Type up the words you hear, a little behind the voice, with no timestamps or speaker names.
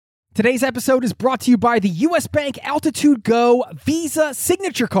Today's episode is brought to you by the U.S. Bank Altitude Go Visa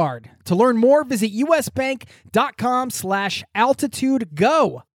Signature Card. To learn more, visit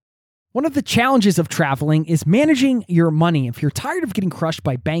usbank.com/altitudego. One of the challenges of traveling is managing your money. If you're tired of getting crushed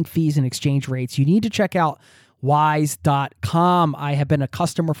by bank fees and exchange rates, you need to check out Wise.com. I have been a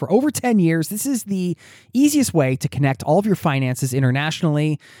customer for over 10 years. This is the easiest way to connect all of your finances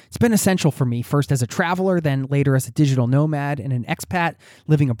internationally. It's been essential for me, first as a traveler, then later as a digital nomad and an expat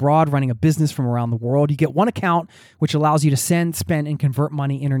living abroad, running a business from around the world. You get one account, which allows you to send, spend, and convert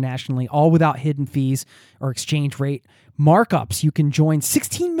money internationally, all without hidden fees or exchange rate markups. You can join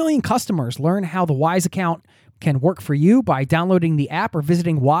 16 million customers. Learn how the Wise account can work for you by downloading the app or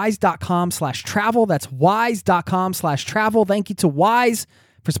visiting wise.com/travel. That's wise.com/travel. Thank you to Wise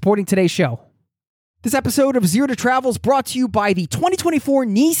for supporting today's show. This episode of Zero to Travel is brought to you by the 2024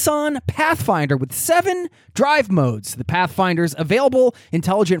 Nissan Pathfinder with 7 drive modes. The Pathfinder's available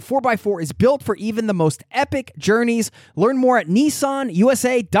intelligent 4x4 is built for even the most epic journeys. Learn more at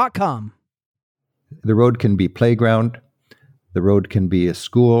nissanusa.com. The road can be playground, the road can be a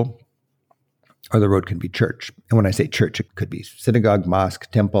school, or the road can be church. And when I say church, it could be synagogue, mosque,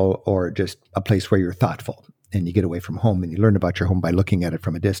 temple, or just a place where you're thoughtful and you get away from home and you learn about your home by looking at it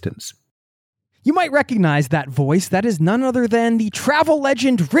from a distance. You might recognize that voice. That is none other than the travel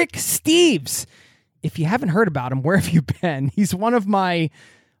legend Rick Steves. If you haven't heard about him, where have you been? He's one of my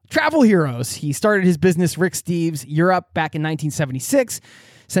travel heroes. He started his business, Rick Steves Europe, back in 1976.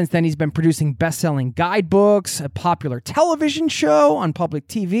 Since then, he's been producing best-selling guidebooks, a popular television show on public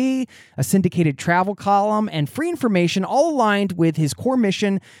TV, a syndicated travel column, and free information, all aligned with his core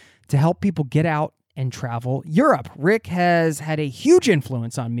mission to help people get out and travel Europe. Rick has had a huge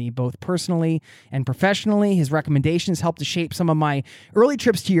influence on me, both personally and professionally. His recommendations helped to shape some of my early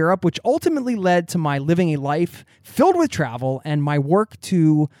trips to Europe, which ultimately led to my living a life filled with travel and my work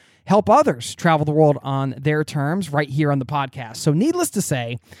to help others travel the world on their terms right here on the podcast. So needless to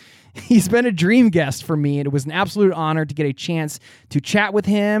say, he's been a dream guest for me, and it was an absolute honor to get a chance to chat with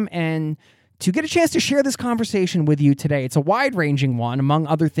him and to get a chance to share this conversation with you today. It's a wide-ranging one. Among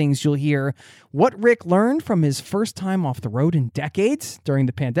other things, you'll hear what Rick learned from his first time off the road in decades during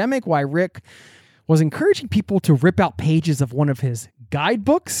the pandemic, why Rick was encouraging people to rip out pages of one of his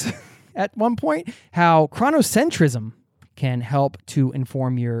guidebooks at one point, how chronocentrism can help to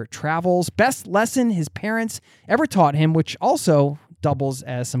inform your travels, best lesson his parents ever taught him, which also doubles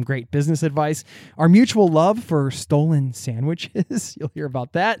as some great business advice, our mutual love for stolen sandwiches. You'll hear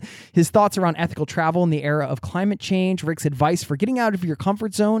about that. His thoughts around ethical travel in the era of climate change, Rick's advice for getting out of your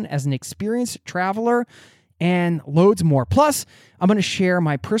comfort zone as an experienced traveler, and loads more. Plus, I'm going to share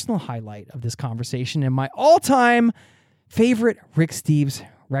my personal highlight of this conversation and my all-time favorite Rick Steves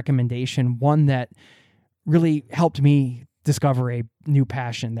recommendation, one that really helped me discover a new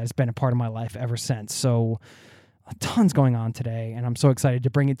passion that's been a part of my life ever since. So tons going on today, and I'm so excited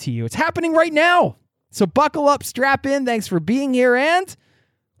to bring it to you. It's happening right now. So buckle up, strap in. Thanks for being here, and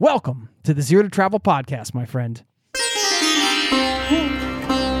welcome to the Zero to Travel podcast, my friend.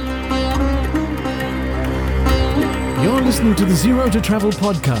 You're listening to the Zero to Travel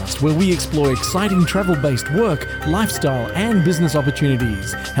podcast, where we explore exciting travel-based work, lifestyle, and business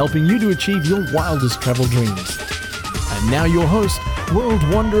opportunities, helping you to achieve your wildest travel dreams. And now your host, world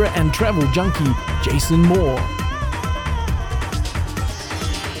wanderer and travel junkie, Jason Moore.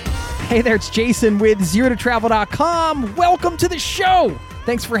 Hey there, it's Jason with ZeroToTravel.com. Welcome to the show.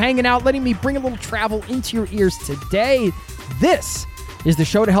 Thanks for hanging out, letting me bring a little travel into your ears today. This is the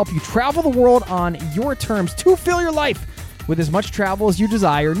show to help you travel the world on your terms, to fill your life with as much travel as you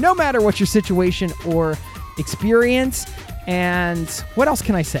desire, no matter what your situation or experience. And what else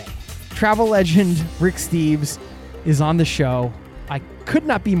can I say? Travel legend Rick Steves is on the show. I could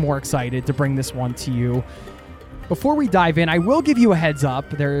not be more excited to bring this one to you. Before we dive in, I will give you a heads up.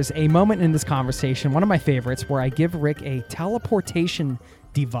 There's a moment in this conversation, one of my favorites, where I give Rick a teleportation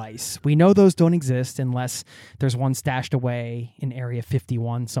device. We know those don't exist unless there's one stashed away in Area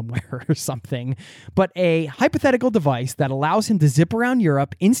 51 somewhere or something. But a hypothetical device that allows him to zip around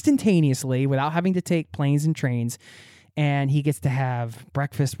Europe instantaneously without having to take planes and trains. And he gets to have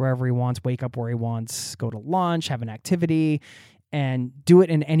breakfast wherever he wants, wake up where he wants, go to lunch, have an activity, and do it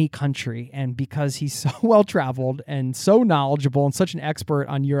in any country. And because he's so well-traveled and so knowledgeable and such an expert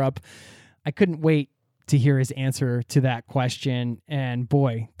on Europe, I couldn't wait to hear his answer to that question. And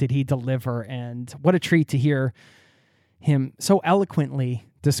boy, did he deliver. And what a treat to hear him so eloquently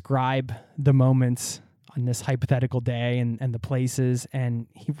describe the moments on this hypothetical day and the places. And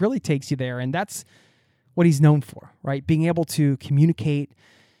he really takes you there. And that's what he's known for, right? Being able to communicate,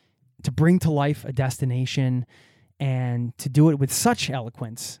 to bring to life a destination, and to do it with such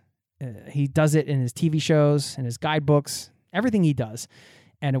eloquence He does it in his TV shows, in his guidebooks, everything he does.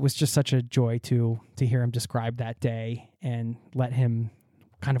 And it was just such a joy to hear him describe that day and let him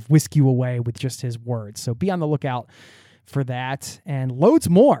kind of whisk you away with just his words. So be on the lookout for that and loads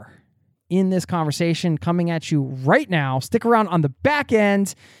more in this conversation coming at you right now. Stick around on the back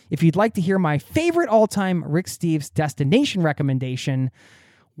end if you'd like to hear my favorite all-time Rick Steves destination recommendation,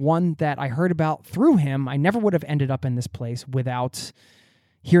 one that I heard about through him. I never would have ended up in this place without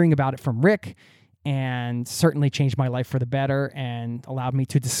hearing about it from Rick, and certainly changed my life for the better and allowed me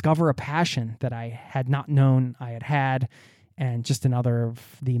to discover a passion that I had not known I had, and just another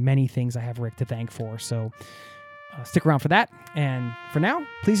of the many things I have Rick to thank for. So stick around for that. And for now,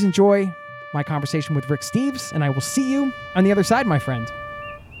 please enjoy my conversation with Rick Steves, and I will see you on the other side, my friend.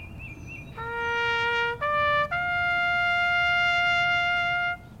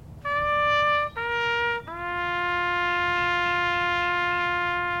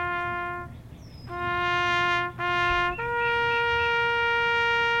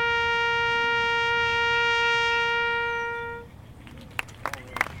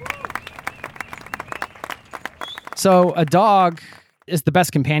 So a dog is the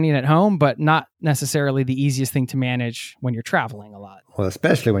best companion at home, but not necessarily the easiest thing to manage when you're traveling a lot. Well,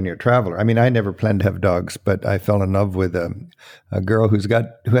 especially when you're a traveler. I mean, I never planned to have dogs, but I fell in love with a girl who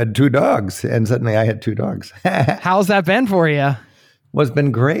had 2 dogs, and suddenly I had 2 dogs. How's that been for you? Well, it's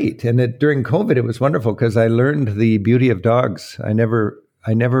been great. And during COVID, it was wonderful because I learned the beauty of dogs. I never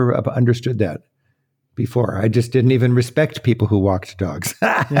understood that before. I just didn't even respect people who walked dogs.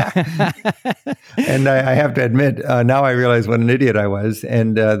 And I have to admit, now I realize what an idiot I was.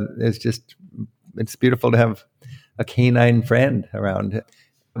 And it's beautiful to have a canine friend around.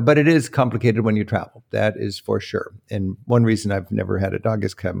 But it is complicated when you travel. That is for sure. And one reason I've never had a dog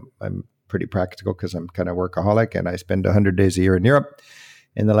is I'm pretty practical because I'm kind of workaholic and I spend 100 days a year in Europe.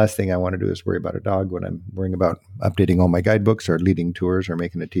 And the last thing I want to do is worry about a dog when I'm worrying about updating all my guidebooks or leading tours or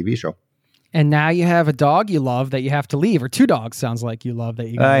making a TV show. And now you have a dog you love that you have to leave, or 2 dogs sounds like you love that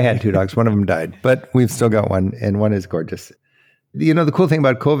you I had 2 dogs. One of them died, but we've still got one, and one is gorgeous. You know, the cool thing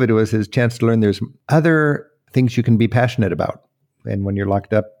about COVID was his chance to learn there's other things you can be passionate about. And when you're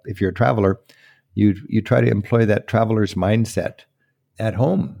locked up, if you're a traveler, you try to employ that traveler's mindset at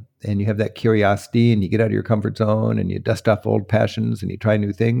home. And you have that curiosity, and you get out of your comfort zone, and you dust off old passions, and you try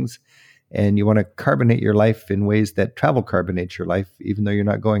new things. And you want to carbonate your life in ways that travel carbonates your life, even though you're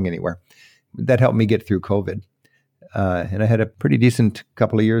not going anywhere. That helped me get through COVID. And I had a pretty decent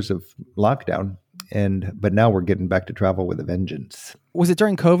couple of years of lockdown. But now we're getting back to travel with a vengeance. Was it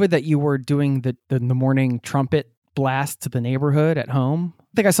during COVID that you were doing the morning trumpet blast to the neighborhood at home? I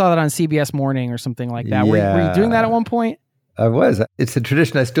think I saw that on CBS Morning or something like that. Yeah. Were you doing that at one point? I was. It's a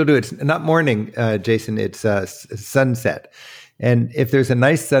tradition. I still do. It's not morning, Jason. It's sunset. And if there's a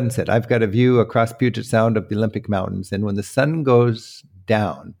nice sunset, I've got a view across Puget Sound of the Olympic Mountains. And when the sun goes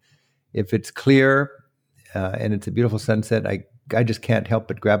down, if it's clear and it's a beautiful sunset, I just can't help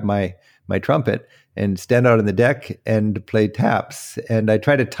but grab my trumpet and stand out on the deck and play taps. And I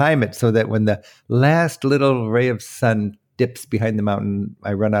try to time it so that when the last little ray of sun dips behind the mountain,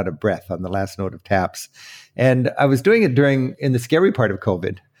 I run out of breath on the last note of taps. And I was doing it in the scary part of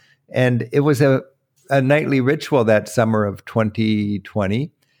COVID. And it was a nightly ritual that summer of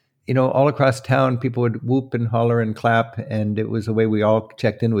 2020. You know, all across town, people would whoop and holler and clap, and it was a way we all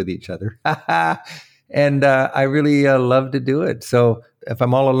checked in with each other. And I really love to do it. So if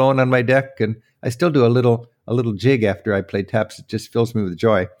I'm all alone on my deck, and I still do a little jig after I play taps, it just fills me with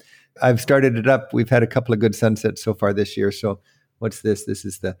joy. I've started it up. We've had a couple of good sunsets so far this year. So what's this? This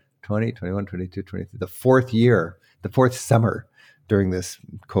is the 20, 21, 22, 23, the 4th year, the 4th summer during this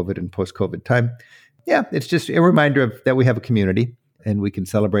COVID and post-COVID time. Yeah, it's just a reminder that we have a community and we can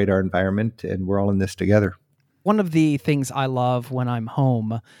celebrate our environment, and we're all in this together. One of the things I love when I'm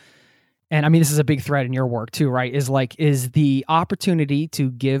home, and I mean, this is a big thread in your work too, right? Is the opportunity to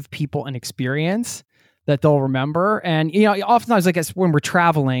give people an experience that they'll remember. And, you know, oftentimes, I guess when we're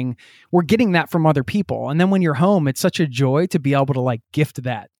traveling, we're getting that from other people. And then when you're home, it's such a joy to be able to like gift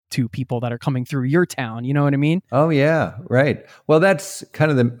that to people that are coming through your town. You know what I mean? Oh, yeah. Right. Well, that's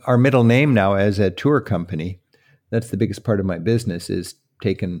kind of our middle name now as a tour company. That's the biggest part of my business, is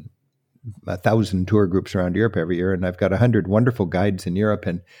taking 1,000 tour groups around Europe every year. And I've got 100 wonderful guides in Europe.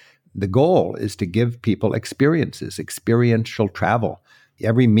 And the goal is to give people experiences, experiential travel.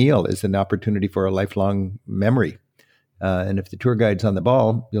 Every meal is an opportunity for a lifelong memory. And if the tour guide's on the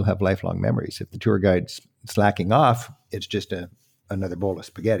ball, you'll have lifelong memories. If the tour guide's slacking off, it's just another bowl of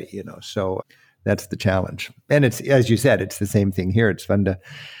spaghetti, you know. So that's the challenge. And it's, as you said, it's the same thing here. It's fun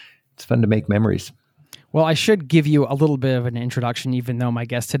to make memories. Well, I should give you a little bit of an introduction, even though my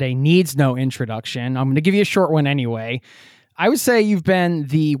guest today needs no introduction. I'm going to give you a short one anyway. I would say you've been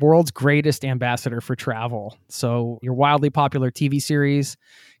the world's greatest ambassador for travel. So your wildly popular TV series,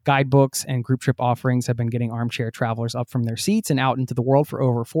 guidebooks, and group trip offerings have been getting armchair travelers up from their seats and out into the world for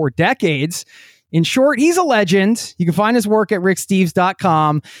over 4 decades. In short, he's a legend. You can find his work at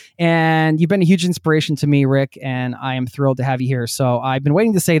ricksteves.com. And you've been a huge inspiration to me, Rick, and I am thrilled to have you here. So I've been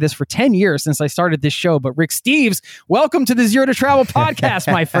waiting to say this for 10 years since I started this show. But Rick Steves, welcome to the Zero to Travel podcast,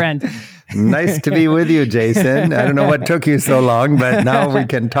 my friend. Nice to be with you, Jason. I don't know what took you so long, but now we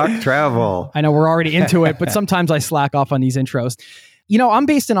can talk travel. I know we're already into it, but sometimes I slack off on these intros. You know, I'm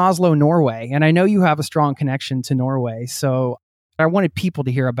based in Oslo, Norway, and I know you have a strong connection to Norway. So I wanted people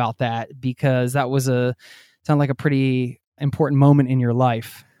to hear about that because that was sounded like a pretty important moment in your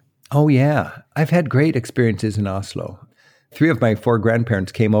life. Oh, yeah. I've had great experiences in Oslo. 3 of my 4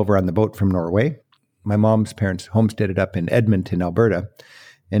 grandparents came over on the boat from Norway. My mom's parents homesteaded up in Edmonton, Alberta,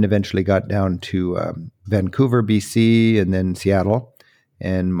 and eventually got down to Vancouver, BC, and then Seattle.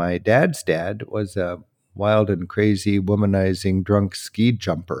 And my dad's dad was a wild and crazy, womanizing, drunk ski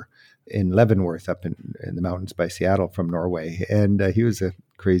jumper in Leavenworth up in the mountains by Seattle from Norway. And he was a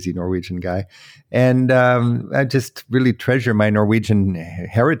crazy Norwegian guy. And I just really treasure my Norwegian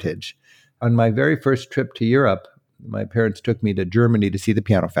heritage. On my very first trip to Europe, my parents took me to Germany to see the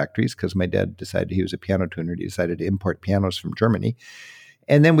piano factories because my dad decided he was a piano tuner. He decided to import pianos from Germany.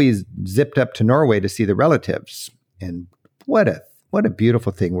 And then we zipped up to Norway to see the relatives. And what a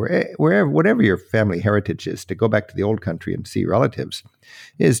beautiful thing. Whatever your family heritage is, to go back to the old country and see relatives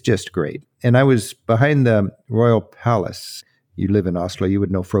is just great. And I was behind the Royal Palace. You live in Oslo, you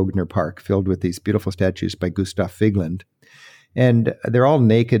would know Frogner Park, filled with these beautiful statues by Gustav Vigeland. And they're all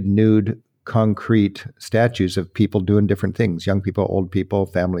naked, nude, concrete statues of people doing different things. Young people, old people,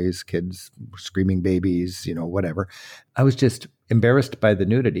 families, kids, screaming babies, whatever. I was just embarrassed by the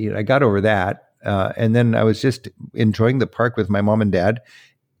nudity. And I got over that. And then I was just enjoying the park with my mom and dad.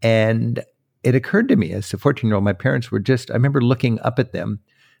 And it occurred to me as a 14-year-old, my parents were I remember looking up at them,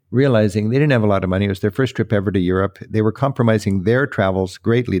 realizing they didn't have a lot of money. It was their first trip ever to Europe. They were compromising their travels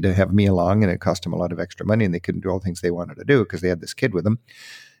greatly to have me along, and it cost them a lot of extra money, and they couldn't do all the things they wanted to do because they had this kid with them,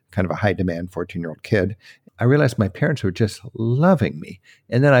 kind of a high-demand 14-year-old kid. I realized my parents were just loving me.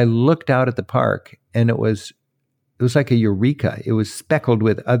 And then I looked out at the park, and it was like a eureka. It was speckled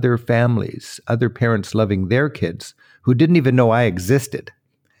with other families, other parents loving their kids who didn't even know I existed.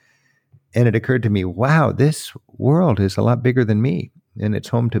 And it occurred to me, wow, this world is a lot bigger than me. And it's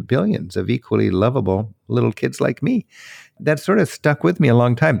home to billions of equally lovable little kids like me. That sort of stuck with me a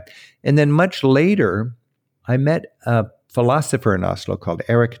long time. And then much later, I met a philosopher in Oslo called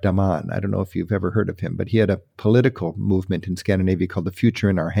Erik Daman. I don't know if you've ever heard of him, but he had a political movement in Scandinavia called The Future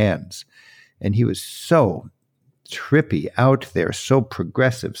in Our Hands. And he was so trippy, out there, so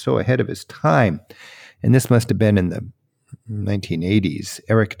progressive, so ahead of his time. And this must have been in the 1980s,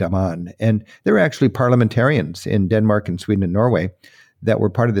 Erik Daman. And there were actually parliamentarians in Denmark and Sweden and Norway that were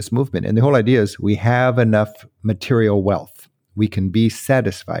part of this movement. And the whole idea is we have enough material wealth. We can be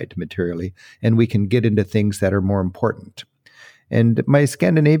satisfied materially, and we can get into things that are more important. And my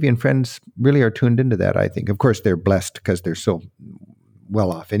Scandinavian friends really are tuned into that, I think. Of course, they're blessed because they're so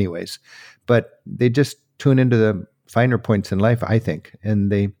well off anyways. But they just tune into the finer points in life, I think.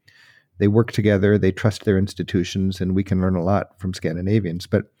 And they work together, they trust their institutions, and we can learn a lot from Scandinavians.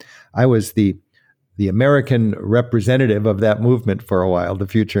 But I was the American representative of that movement for a while, The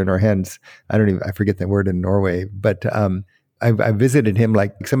Future in Our Hands. I forget the word in Norway, but I visited him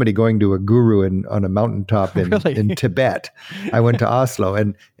like somebody going to a guru on a mountaintop in Tibet. I went to Oslo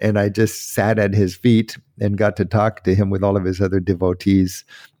and I just sat at his feet and got to talk to him with all of his other devotees.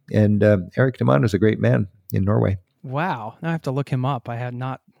 And Erik Daman was a great man in Norway. Wow. Now I have to look him up. I had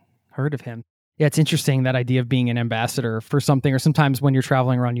not heard of him. Yeah, it's interesting, that idea of being an ambassador for something, or sometimes when you're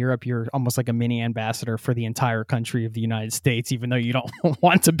traveling around Europe, you're almost like a mini ambassador for the entire country of the United States, even though you don't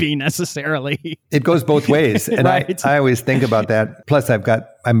want to be necessarily. It goes both ways. And right. I always think about that. Plus,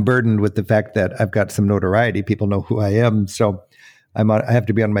 I'm burdened with the fact that I've got some notoriety. People know who I am. So I have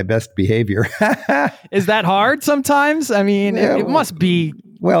to be on my best behavior. Is that hard sometimes? I mean, yeah, it must be.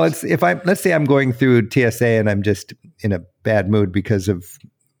 Well, let's say I'm going through TSA and I'm just in a bad mood because of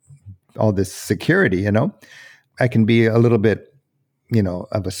all this security, I can be a little bit,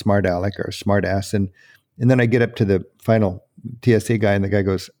 of a smart aleck or a smart ass. And then I get up to the final TSA guy and the guy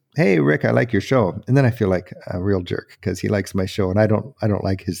goes, "Hey, Rick, I like your show." And then I feel like a real jerk because he likes my show and I don't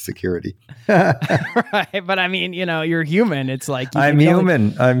like his security. Right. But I mean, you're human. It's like, I'm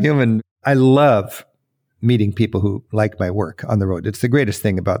human. I love meeting people who like my work on the road. It's the greatest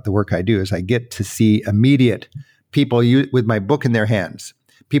thing about the work I do is I get to see immediate people with my book in their hands,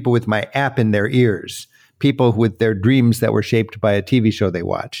 people with my app in their ears, people with their dreams that were shaped by a TV show they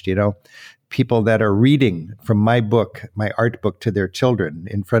watched, people that are reading from my book, my art book, to their children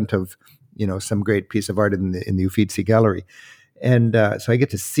in front of, some great piece of art in the Uffizi Gallery. And so I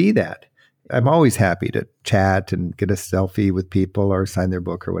get to see that. I'm always happy to chat and get a selfie with people or sign their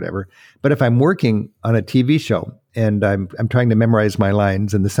book or whatever. But if I'm working on a TV show and I'm trying to memorize my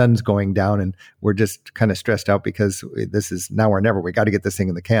lines and the sun's going down and we're just kind of stressed out because this is now or never, we got to get this thing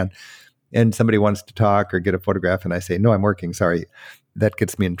in the can. And somebody wants to talk or get a photograph and I say, no, I'm working, sorry. That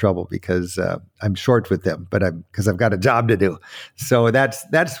gets me in trouble because I'm short with them, but because I've got a job to do. So that's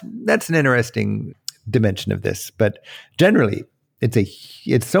an interesting dimension of this. But generally,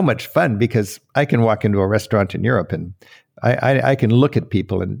 it's so much fun because I can walk into a restaurant in Europe and I can look at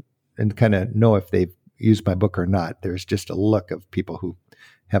people and kind of know if they've used my book or not. There's just a look of people who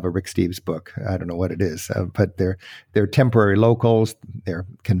have a Rick Steves book. I don't know what it is, but they're temporary locals. They're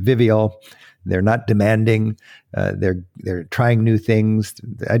convivial. They're not demanding. They're trying new things.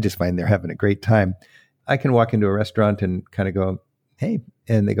 I just find they're having a great time. I can walk into a restaurant and kind of go, hey,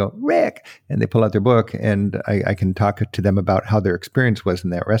 and they go, Rick, and they pull out their book and I can talk to them about how their experience was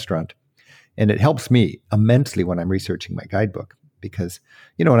in that restaurant. And it helps me immensely when I'm researching my guidebook because,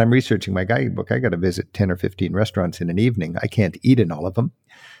 when I'm researching my guidebook, I got to visit 10 or 15 restaurants in an evening. I can't eat in all of them.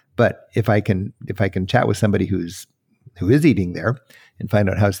 But if I can chat with somebody who is eating there and find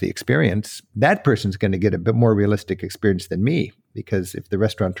out how's the experience, that person's going to get a bit more realistic experience than me. Because if the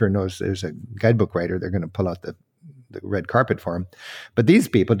restaurateur knows there's a guidebook writer, they're going to pull out the red carpet for him. But these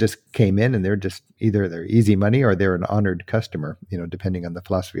people just came in and they're just either they're easy money or they're an honored customer, depending on the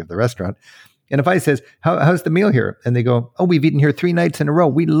philosophy of the restaurant. And if I says, how's the meal here? And they go, oh, we've eaten here 3 nights in a row.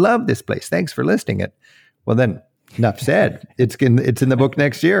 We love this place. Thanks for listing it. Well, then enough said. It's in the book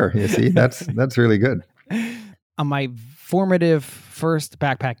next year. You see, that's really good. On my formative first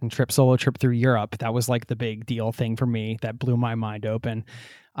backpacking trip, solo trip through Europe, that was like the big deal thing for me that blew my mind open.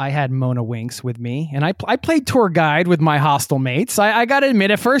 I had Mona Winks with me, and I played tour guide with my hostel mates. I got to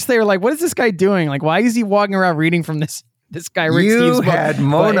admit, at first they were like, what is this guy doing? Like, why is he walking around reading from this guy Rick Steves book? You had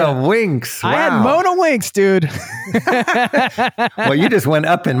Mona Winks. Wow. I had Mona Winks, dude. Well, you just went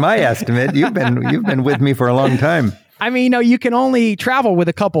up in my estimate. You've been with me for a long time. I mean, you can only travel with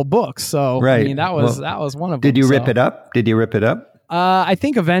a couple books, so right. I mean, that was one of them. Did you rip it up? I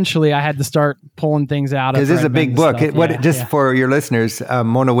think eventually I had to start pulling things out. Because it's a big book. For your listeners,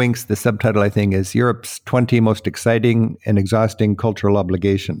 Mona Winks, the subtitle, I think, is Europe's 20 Most Exciting and Exhausting Cultural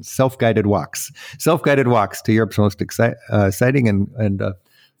Obligations. Self-guided walks to Europe's most exciting and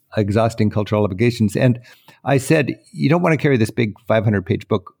exhausting cultural obligations. And I said, you don't want to carry this big 500-page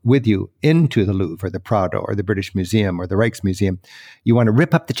book with you into the Louvre or the Prado or the British Museum or the Rijksmuseum. You want to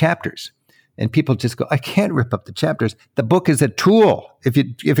rip up the chapters. And people just go, I can't rip up the chapters. The book is a tool. If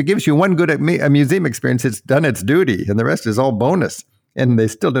it gives you one good a museum experience, it's done its duty, and the rest is all bonus. And they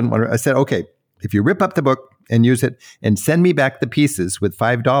still didn't want to. I said, okay, if you rip up the book and use it and send me back the pieces with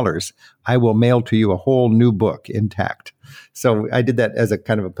 $5, I will mail to you a whole new book intact. So I did that as a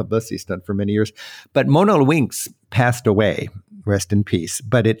kind of a publicity stunt for many years. But Mona Winks passed away, rest in peace.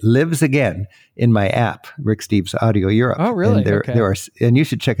 But it lives again in my app, Rick Steves Audio Europe. Oh, really? And there are, and you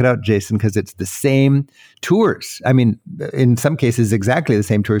should check it out, Jason, because it's the same tours. I mean, in some cases, exactly the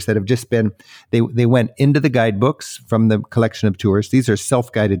same tours that have just been. They went into the guidebooks from the collection of tours. These are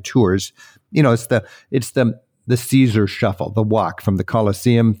self-guided tours. It's the Caesar Shuffle, the walk from the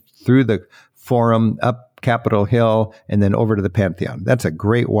Colosseum through the Forum up Capitol Hill and then over to the Pantheon. That's a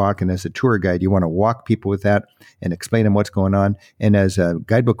great walk. And as a tour guide, you want to walk people with that and explain them what's going on. And as a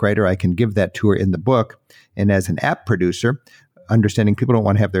guidebook writer, I can give that tour in the book. And as an app producer, understanding people don't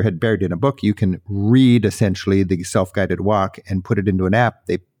want to have their head buried in a book, you can read essentially the self-guided walk and put it into an app.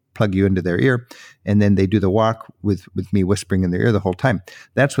 They plug you into their ear, and then they do the walk with me whispering in their ear the whole time.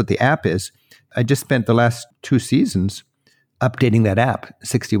 That's what the app is. I just spent the last 2 seasons updating that app,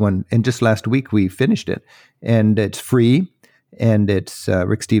 61. And just last week, we finished it. And it's free. And it's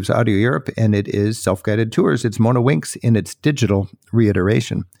Rick Steves Audio Europe. And it is self-guided tours. It's Mona Winks in its digital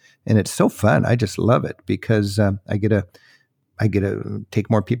reiteration. And it's so fun. I just love it because I get to take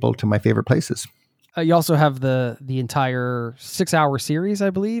more people to my favorite places. You also have the entire 6-hour series,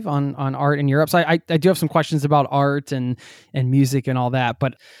 I believe, on art in Europe. So I do have some questions about art and music and all that.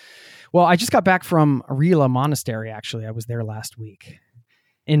 But well, I just got back from Rila Monastery, actually. I was there last week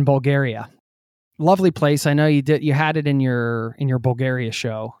in Bulgaria. Lovely place. I know you had it in your Bulgaria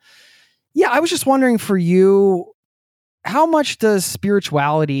show. Yeah, I was just wondering for you, How much does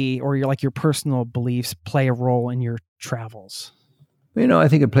spirituality or your personal beliefs play a role in your travels? I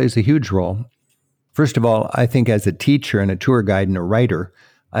think it plays a huge role. First of all, I think as a teacher and a tour guide and a writer,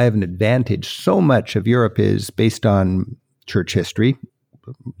 I have an advantage. So much of Europe is based on church history,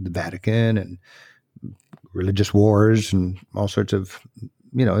 the Vatican and religious wars and all sorts of,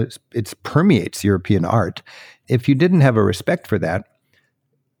 it permeates European art. If you didn't have a respect for that,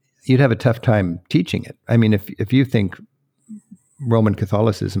 you'd have a tough time teaching it. I mean, if you think Roman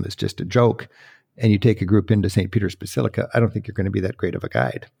Catholicism is just a joke and you take a group into St. Peter's Basilica, I don't think you're going to be that great of a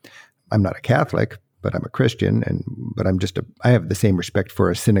guide. I'm not a Catholic, but I'm a Christian, but I have the same respect for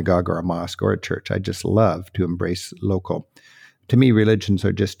a synagogue or a mosque or a church. I just love to embrace local. To me, religions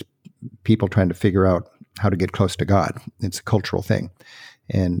are just people trying to figure out how to get close to God. It's a cultural thing.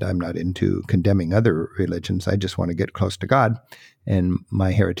 And I'm not into condemning other religions. I just want to get close to God. And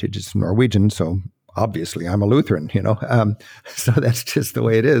my heritage is Norwegian, so obviously I'm a Lutheran, so that's just the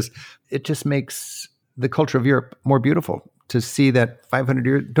way it is. It just makes the culture of Europe more beautiful to see that 500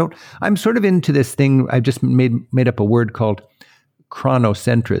 years. I'm sort of into this thing. I just made up a word called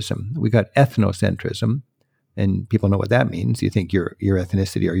chronocentrism. We got ethnocentrism, and people know what that means. You think your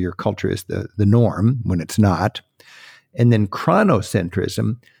ethnicity or your culture is the norm when it's not. And then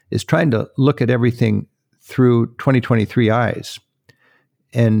chronocentrism is trying to look at everything through 2023 eyes.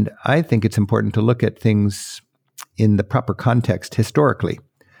 And I think it's important to look at things in the proper context historically,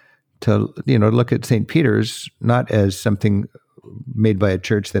 to look at St. Peter's not as something made by a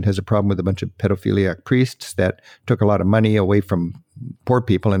church that has a problem with a bunch of pedophiliac priests that took a lot of money away from poor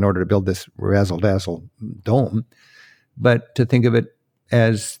people in order to build this razzle-dazzle dome, but to think of it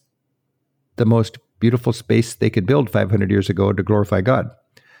as the most beautiful space they could build 500 years ago to glorify God.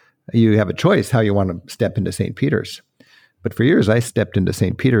 You have a choice how you want to step into St. Peter's. But for years, I stepped into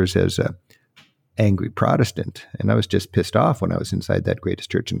St. Peter's as a angry Protestant, and I was just pissed off when I was inside that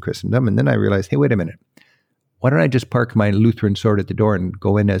greatest church in Christendom. And then I realized, hey, wait a minute. Why don't I just park my Lutheran sword at the door and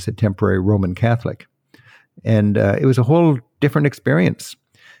go in as a temporary Roman Catholic? And it was a whole different experience.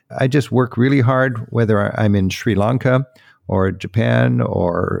 I just work really hard, whether I'm in Sri Lanka or Japan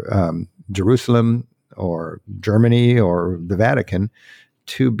or Jerusalem or Germany or the Vatican,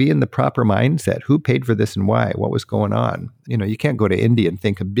 to be in the proper mindset. Who paid for this and why? What was going on? You can't go to India and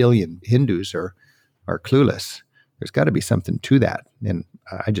think 1 billion Hindus are clueless. There's got to be something to that. And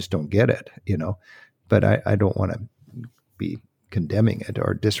I just don't get it, But I don't want to be condemning it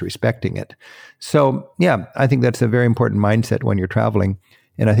or disrespecting it. So, yeah, I think that's a very important mindset when you're traveling.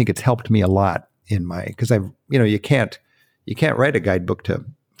 And I think it's helped me a lot because you can't write a guidebook to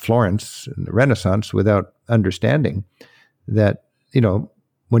Florence and the Renaissance without understanding that,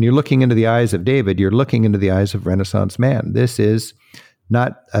 when you're looking into the eyes of David, you're looking into the eyes of Renaissance man. This is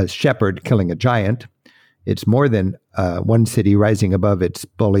not a shepherd killing a giant. It's more than one city rising above its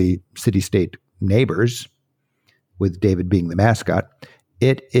bully city-state neighbors, with David being the mascot.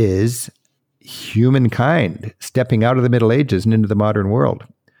 It is humankind stepping out of the Middle Ages and into the modern world.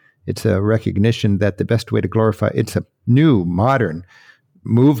 It's a recognition that the best way to glorify, it's a new, modern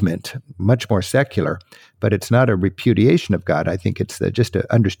movement, much more secular, but it's not a repudiation of God. I think it's just an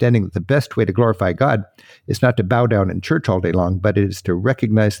understanding that the best way to glorify God is not to bow down in church all day long, but it is to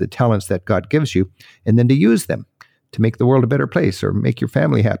recognize the talents that God gives you and then to use them to make the world a better place or make your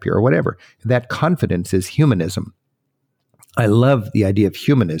family happier or whatever. That confidence is humanism. I love the idea of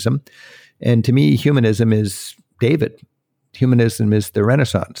humanism. And to me, humanism is David. Humanism is the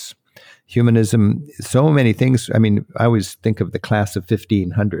Renaissance. Humanism, so many things. I mean, I always think of the class of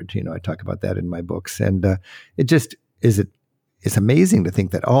 1500. I talk about that in my books. And it's amazing to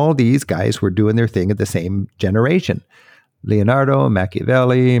think that all these guys were doing their thing at the same generation. Leonardo,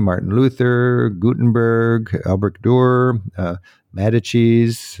 Machiavelli, Martin Luther, Gutenberg, Albrecht Dürer,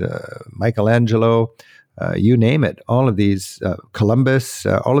 Medicis, Michelangelo, you name it. All of these, Columbus,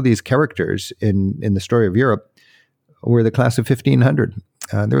 all of these characters in the story of Europe were the class of 1500.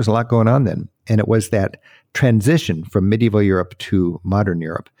 There was a lot going on then. And it was that transition from medieval Europe to modern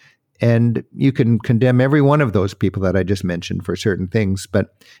Europe. And you can condemn every one of those people that I just mentioned for certain things.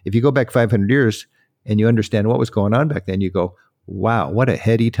 But if you go back 500 years and you understand what was going on back then, you go, wow, what a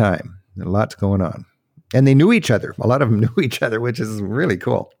heady time. A lot's going on. And they knew each other. A lot of them knew each other, which is really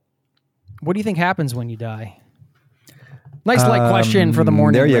cool. What do you think happens when you die? Nice light question for the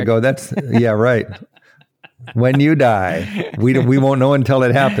morning. There you Rick. go. That's, yeah, right. When you die, we won't know until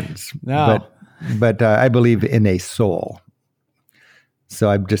it happens. No. But I believe in a soul.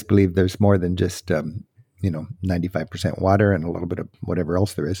 So I just believe there's more than just 95% water and a little bit of whatever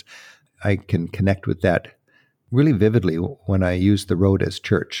else there is. I can connect with that really vividly when I use the road as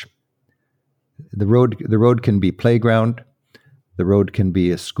church. The road can be playground, the road can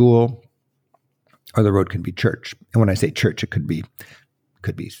be a school, or the road can be church. And when I say church, it could be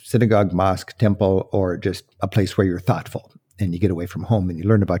synagogue, mosque, temple, or just a place where you're thoughtful and you get away from home and you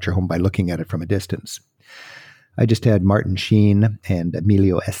learn about your home by looking at it from a distance. I just had Martin Sheen and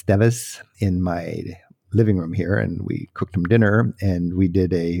Emilio Estevez in my living room here, and we cooked them dinner, and we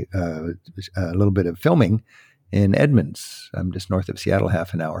did a little bit of filming in Edmonds. I'm just north of Seattle,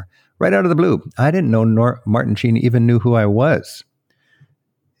 half an hour, right out of the blue. I didn't know Martin Sheen even knew who I was.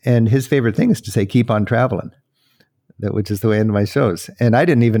 And his favorite thing is to say, keep on traveling, which is the way I end my shows. And I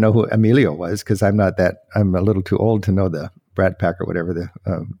didn't even know who Emilio was because I'm a little too old to know the Brat Pack or whatever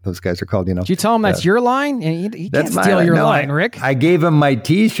those guys are called, Did you tell him that's your line? He can't steal your line, Rick. I gave him my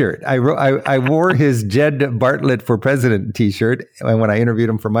T-shirt. I wore his Jed Bartlett for President T-shirt when I interviewed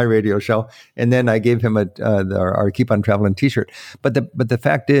him for my radio show, and then I gave him our Keep on Traveling T-shirt. But the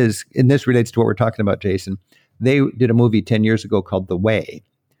fact is, and this relates to what we're talking about, Jason, they did a movie 10 years ago called The Way,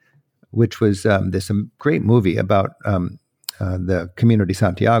 which was this great movie about the Camino de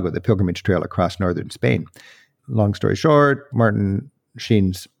Santiago, the pilgrimage trail across northern Spain. Long story short, Martin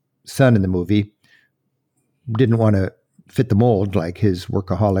Sheen's son in the movie didn't want to fit the mold like his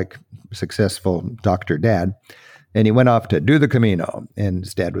workaholic, successful doctor dad, and he went off to do the Camino, and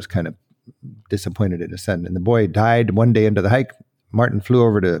his dad was kind of disappointed in his son. And the boy died one day into the hike. Martin flew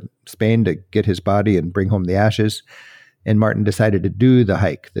over to Spain to get his body and bring home the ashes, and Martin decided to do the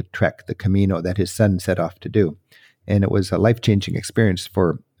hike, the trek, the Camino that his son set off to do. And it was a life-changing experience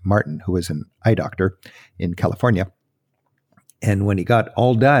for Martin, who was an eye doctor in California. And when he got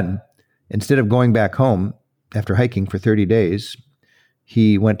all done, instead of going back home after hiking for 30 days,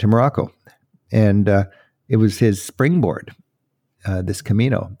 he went to Morocco. And it was his springboard, this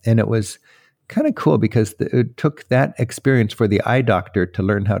Camino. And it was kind of cool because it took that experience for the eye doctor to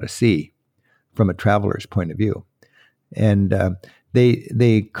learn how to see from a traveler's point of view. And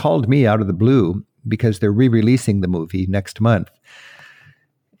they called me out of the blue because they're re-releasing the movie next month.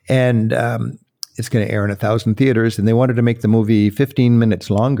 And it's going to air in 1,000 theaters, and they wanted to make the movie 15 minutes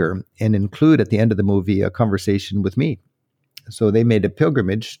longer and include at the end of the movie a conversation with me. So they made a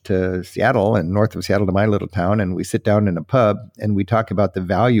pilgrimage to Seattle and north of Seattle to my little town, and we sit down in a pub and we talk about the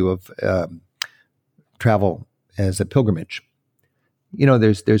value of travel as a pilgrimage.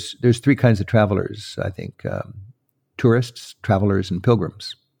 There's three kinds of travelers, I think: tourists, travelers, and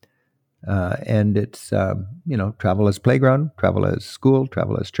pilgrims. And it's, travel as playground, travel as school,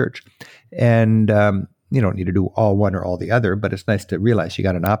 travel as church. And you don't need to do all one or all the other, but it's nice to realize you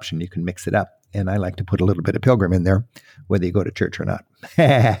got an option. You can mix it up. And I like to put a little bit of pilgrim in there, whether you go to church or not.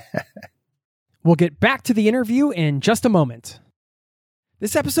 We'll get back to the interview in just a moment.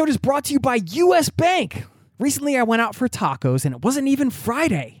 This episode is brought to you by U.S. Bank. Recently, I went out for tacos, and it wasn't even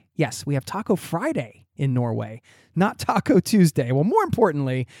Friday. Yes, we have Taco Friday in Norway, not Taco Tuesday. Well, more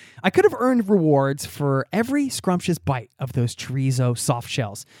importantly, I could have earned rewards for every scrumptious bite of those chorizo soft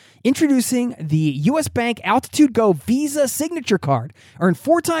shells. Introducing the U.S. Bank Altitude Go Visa Signature Card. Earn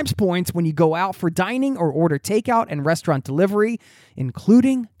 4 times points when you go out for dining or order takeout and restaurant delivery,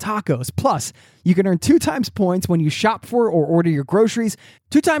 including tacos. Plus, you can earn 2 times points when you shop for or order your groceries,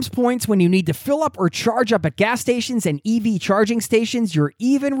 2 times points when you need to fill up or charge up at gas stations and EV charging stations. You're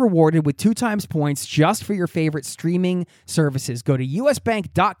even rewarded with 2 times points just for your favorite streaming services. Go to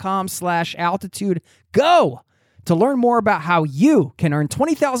usbank.com/altitude-go to learn more about how you can earn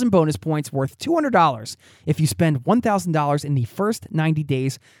 20,000 bonus points worth $200 if you spend $1,000 in the first 90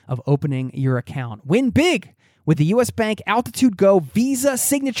 days of opening your account. Win big with the U.S. Bank Altitude Go Visa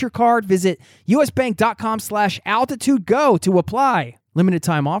Signature Card. Visit usbank.com/altitude-go to apply. Limited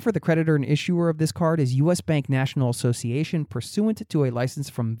time offer. The creditor and issuer of this card is U.S. Bank National Association, pursuant to a license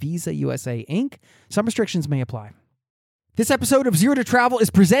from Visa USA, Inc. Some restrictions may apply. This episode of Zero to Travel is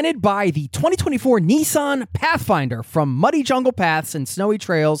presented by the 2024 Nissan Pathfinder. From muddy jungle paths and snowy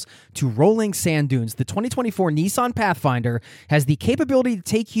trails to rolling sand dunes, the 2024 Nissan Pathfinder has the capability to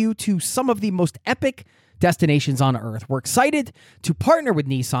take you to some of the most epic destinations on Earth. We're excited to partner with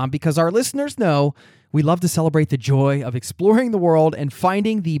Nissan because our listeners know we love to celebrate the joy of exploring the world and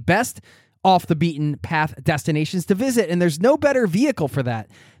finding the best off-the-beaten-path destinations to visit, and there's no better vehicle for that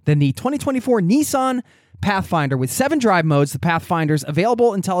than the 2024 Nissan Pathfinder. With 7 drive modes, the Pathfinder's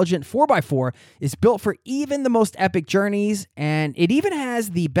available intelligent 4x4 is built for even the most epic journeys, and it even has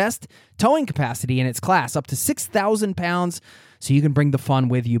the best towing capacity in its class, up to 6,000 pounds, so you can bring the fun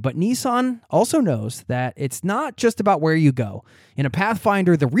with you. But Nissan also knows that it's not just about where you go. In a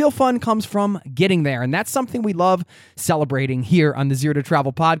Pathfinder, the real fun comes from getting there, and that's something we love celebrating here on the Zero to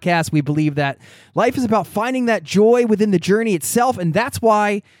Travel podcast. We believe that life is about finding that joy within the journey itself, and that's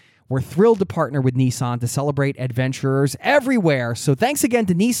why We're thrilled to partner with Nissan to celebrate adventurers everywhere. So thanks again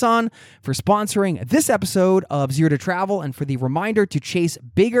to Nissan for sponsoring this episode of Zero to Travel and for the reminder to chase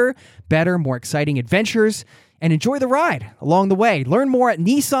bigger, better, more exciting adventures and enjoy the ride along the way. Learn more at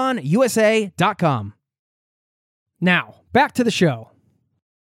nissanusa.com. Now, back to the show.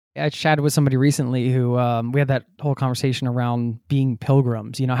 I chatted with somebody recently who we had that whole conversation around being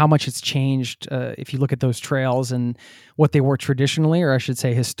pilgrims, how much it's changed if you look at those trails and what they were traditionally, or I should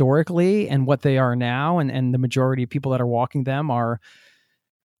say historically, and what they are now. And the majority of people that are walking them are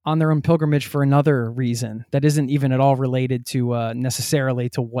on their own pilgrimage for another reason that isn't even at all related to necessarily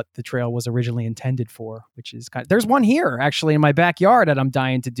to what the trail was originally intended for, which is there's one here actually in my backyard that I'm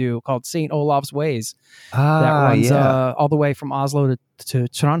dying to do called St. Olaf's Ways that runs all the way from Oslo to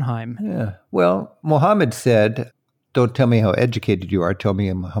Trondheim. Yeah. Well, Muhammad said, don't tell me how educated you are, tell me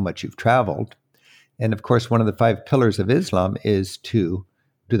how much you've traveled. And of course, one of the 5 pillars of Islam is to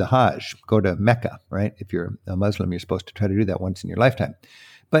do the Hajj, go to Mecca, right? If you're a Muslim, you're supposed to try to do that once in your lifetime.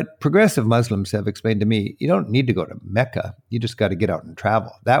 But progressive Muslims have explained to me, you don't need to go to Mecca. You just got to get out and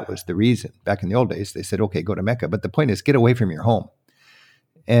travel. That was the reason. Back in the old days, they said, okay, go to Mecca. But the point is, get away from your home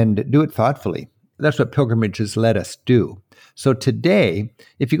and do it thoughtfully. That's what pilgrimages let us do. So today,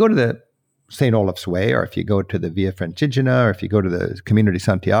 if you go to the St. Olaf's Way, or if you go to the Via Francigena, or if you go to the Camino de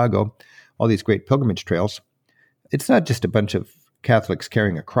Santiago, all these great pilgrimage trails, it's not just a bunch of Catholics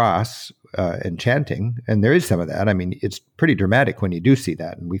carrying a cross and chanting, and there is some of that. I mean, it's pretty dramatic when you do see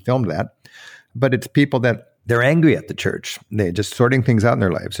that, and we filmed that. But it's people that they're angry at the church. They're just sorting things out in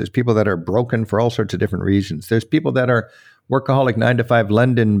their lives. There's people that are broken for all sorts of different reasons. There's people that are workaholic 9-to-5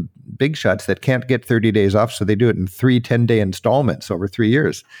 London big shots that can't get 30 days off, so they do it in 3 10-day installments over 3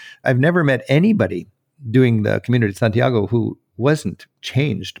 years. I've never met anybody doing the Camino de Santiago who wasn't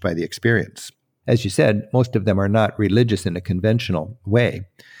changed by the experience. As you said, most of them are not religious in a conventional way,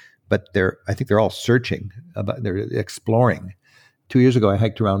 but I think they're all searching, they're exploring. 2 years ago, I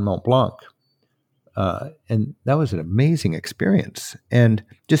hiked around Mont Blanc, and that was an amazing experience. And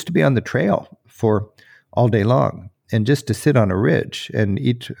just to be on the trail for all day long, and just to sit on a ridge and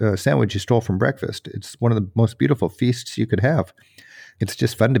eat a sandwich you stole from breakfast, it's one of the most beautiful feasts you could have. It's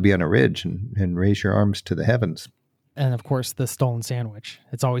just fun to be on a ridge and raise your arms to the heavens. And of course, the stolen sandwich.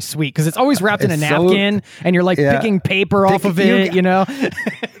 It's always sweet because it's always wrapped in a napkin, and you're like picking paper off of it,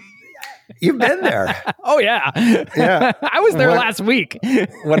 You've been there. Oh, yeah. Yeah. I was there last week.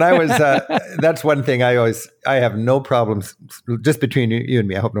 When I was, that's one thing I have no problems, just between you and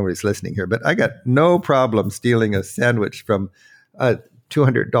me, I hope nobody's listening here, but I got no problem stealing a sandwich from a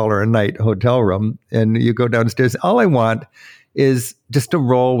 $200 a night hotel room, and you go downstairs. All I want is just a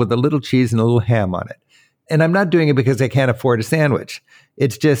roll with a little cheese and a little ham on it. And I'm not doing it because I can't afford a sandwich.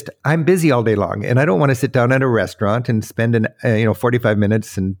 It's just, I'm busy all day long, and I don't want to sit down at a restaurant and spend 45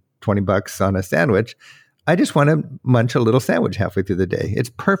 minutes and $20 on a sandwich. I just want to munch a little sandwich halfway through the day. It's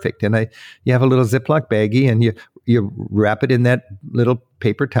perfect. And you have a little Ziploc baggie, and you wrap it in that little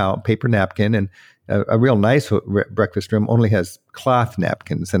paper napkin, and a real nice breakfast room only has cloth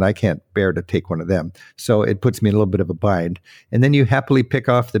napkins, and I can't bear to take one of them. So it puts me in a little bit of a bind. And then you happily pick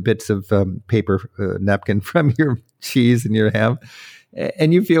off the bits of paper napkin from your cheese and your ham,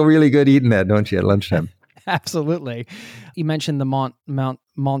 and you feel really good eating that, don't you, at lunchtime? Absolutely. You mentioned the Mont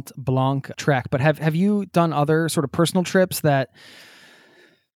Blanc trek, but have you done other sort of personal trips that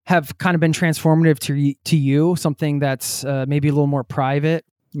have kind of been transformative to you? Something that's maybe a little more private?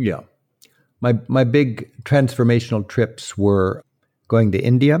 Yeah. My big transformational trips were going to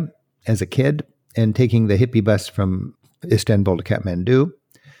India as a kid and taking the hippie bus from Istanbul to Kathmandu,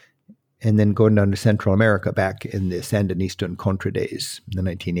 and then going down to Central America back in the Sandinista and Contra days in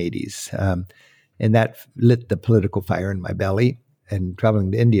the 1980s. And that lit the political fire in my belly. And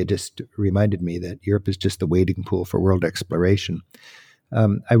traveling to India just reminded me that Europe is just the wading pool for world exploration.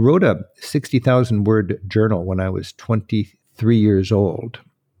 I wrote a 60,000-word journal when I was 23 years old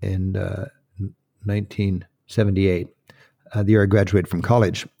in 1978, the year I graduated from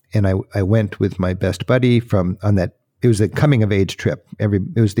college. And I went with my best buddy on that. It was a coming-of-age trip.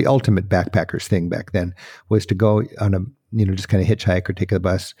 It was the ultimate backpackers thing back then, was to go on a just kind of hitchhike or take a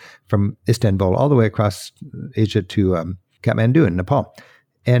bus from Istanbul all the way across Asia to Kathmandu in Nepal.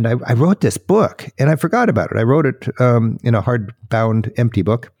 And I wrote this book, and I forgot about it. I wrote it in a hardbound, empty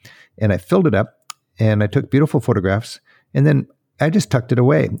book, and I filled it up, and I took beautiful photographs, and then I just tucked it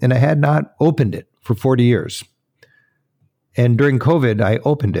away, and I had not opened it for 40 years. And during COVID, I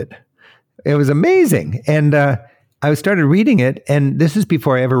opened it. It was amazing. And I started reading it, and this is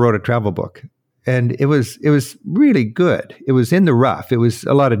before I ever wrote a travel book. And it was really good. It was in the rough. It was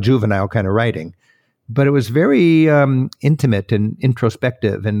a lot of juvenile kind of writing, but it was very intimate and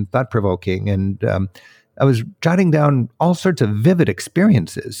introspective and thought-provoking. And I was jotting down all sorts of vivid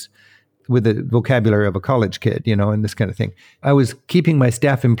experiences with the vocabulary of a college kid, and this kind of thing. I was keeping my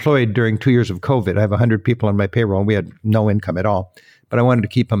staff employed during 2 years of COVID. I have 100 people on my payroll, and we had no income at all. But I wanted to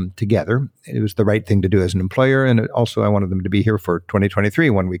keep them together. It was the right thing to do as an employer. And also I wanted them to be here for 2023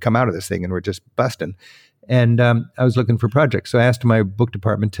 when we come out of this thing and we're just busting. And I was looking for projects. So I asked my book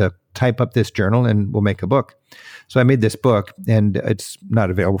department to type up this journal and we'll make a book. So I made this book, and it's not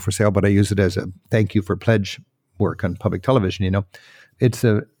available for sale, but I use it as a thank you for pledge work on public television, It's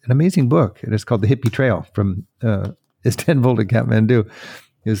an amazing book. It is called The Hippie Trail from Istanbul to Kathmandu.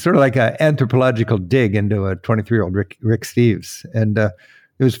 It was sort of like an anthropological dig into a 23-year-old Rick Steves. And it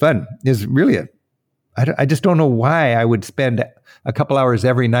was fun. It was really I just don't know why I would spend a couple hours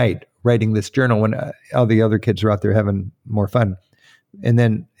every night writing this journal when all the other kids are out there having more fun. And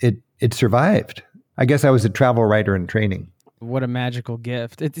then it survived. I guess I was a travel writer in training. What a magical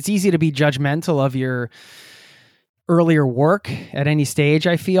gift. It's easy to be judgmental of your earlier work at any stage,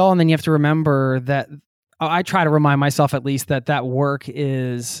 I feel. And then you have to remember that I try to remind myself at least that work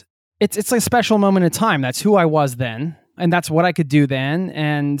it's a special moment in time. That's who I was then. And that's what I could do then.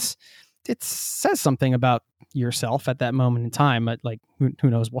 And it says something about yourself at that moment in time. Like who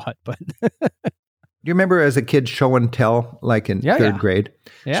knows what, but Do you remember as a kid show and tell, like in third grade?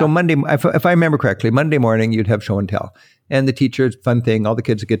 Yeah. So Monday, if I remember correctly, Monday morning you'd have show and tell. And the teacher's fun thing, all the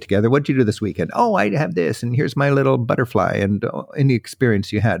kids would get together. What'd you do this weekend? Oh, I have this, and here's my little butterfly, and any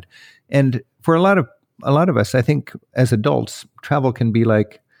experience you had. And for a lot of us, I think as adults, travel can be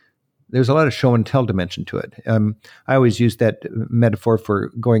like, there's a lot of show and tell dimension to it. I always use that metaphor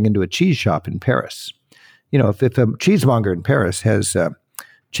for going into a cheese shop in Paris. If a cheesemonger in Paris has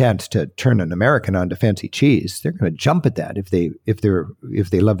chance to turn an American onto fancy cheese, they're going to jump at that if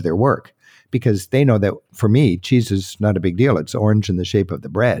they love their work, because they know that for me, cheese is not a big deal. It's orange in the shape of the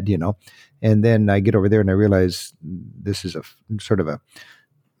bread, And then I get over there and I realize this is a sort of a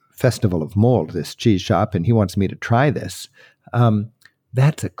festival of mold, this cheese shop, and he wants me to try this.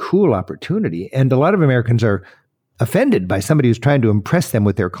 That's a cool opportunity. And a lot of Americans are offended by somebody who's trying to impress them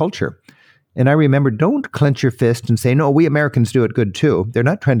with their culture. And I remember, don't clench your fist and say, no, we Americans do it good too. They're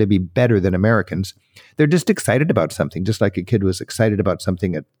not trying to be better than Americans. They're just excited about something, just like a kid was excited about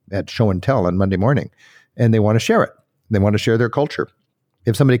something at show and tell on Monday morning. And they want to share it. They want to share their culture.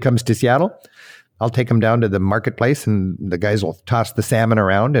 If somebody comes to Seattle, I'll take them down to the marketplace and the guys will toss the salmon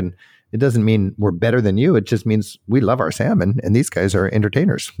around. And it doesn't mean we're better than you. It just means we love our salmon and these guys are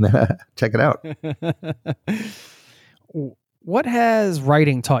entertainers. Check it out. What has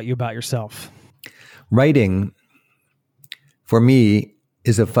writing taught you about yourself? Writing, for me,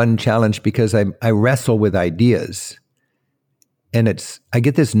 is a fun challenge because I wrestle with ideas. And I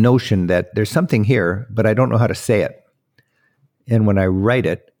get this notion that there's something here, but I don't know how to say it. And when I write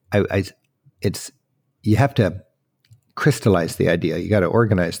it, you have to crystallize the idea. You got to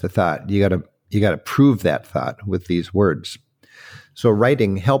organize the thought. You got to prove that thought with these words. So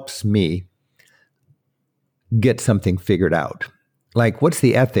writing helps me get something figured out. Like, what's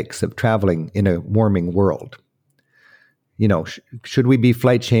the ethics of traveling in a warming world? Should we be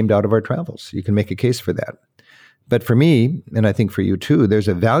flight shamed out of our travels? You can make a case for that. But for me, and I think for you too, there's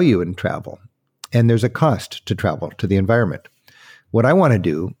a value in travel and there's a cost to travel, to the environment. What I want to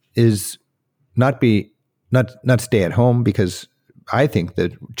do is not stay at home, because I think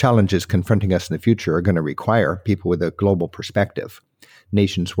the challenges confronting us in the future are going to require people with a global perspective,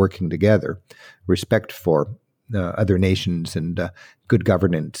 nations working together, respect for other nations, and good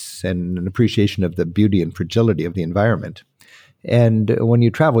governance, and an appreciation of the beauty and fragility of the environment. And when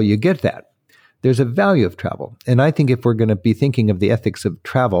you travel, you get that. There's a value of travel. And I think if we're going to be thinking of the ethics of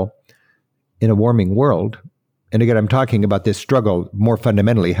travel in a warming world, and again, I'm talking about this struggle more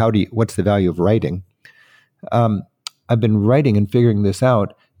fundamentally, what's the value of writing? I've been writing and figuring this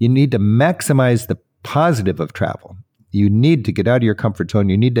out. You need to maximize the positive of travel. You need to get out of your comfort zone.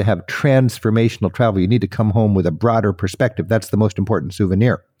 You need to have transformational travel. You need to come home with a broader perspective. That's the most important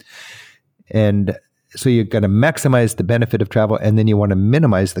souvenir. And so you're going to maximize the benefit of travel, and then you want to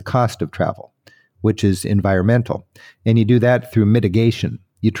minimize the cost of travel, which is environmental. And you do that through mitigation.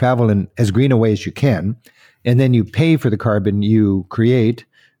 You travel in as green a way as you can, and then you pay for the carbon you create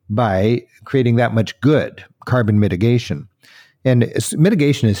by creating that much good, carbon mitigation. And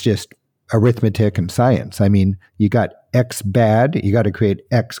mitigation is just arithmetic and science. I mean, you got X bad, you got to create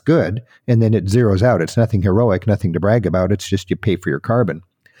X good, and then it zeroes out. It's nothing heroic, nothing to brag about. It's just you pay for your carbon.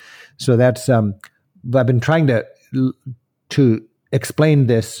 So that's, I've been trying to explain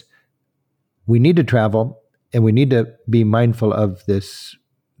this. We need to travel, and we need to be mindful of this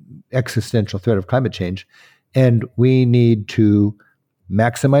existential threat of climate change. And we need to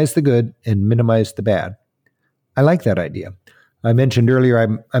maximize the good and minimize the bad. I like that idea. I mentioned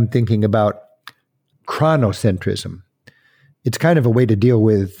earlier, I'm thinking about chronocentrism. It's kind of a way to deal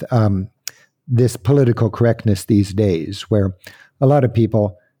with this political correctness these days, where a lot of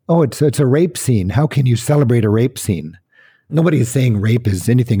people, it's a rape scene. How can you celebrate a rape scene? Nobody is saying rape is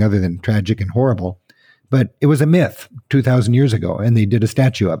anything other than tragic and horrible, but it was a myth 2,000 years ago, and they did a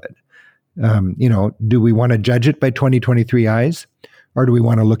statue of it. Do we want to judge it by 2023 eyes, or do we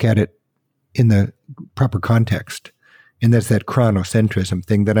want to look at it in the proper context? And that's that chronocentrism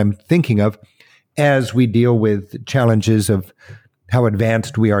thing that I'm thinking of as we deal with challenges of how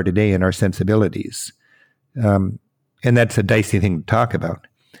advanced we are today in our sensibilities. And that's a dicey thing to talk about,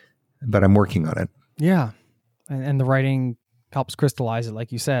 but I'm working on it. Yeah. And the writing helps crystallize it,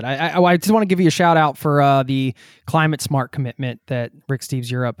 like you said. I just want to give you a shout out for the climate smart commitment that Rick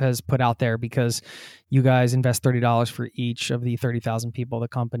Steves Europe has put out there, because you guys invest $30 for each of the 30,000 people the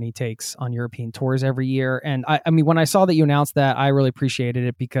company takes on European tours every year. And I mean, when I saw that you announced that, I really appreciated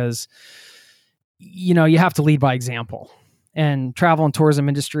it, because, you have to lead by example. And travel and tourism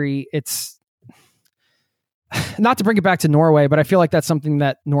industry, it's not to bring it back to Norway, but I feel like that's something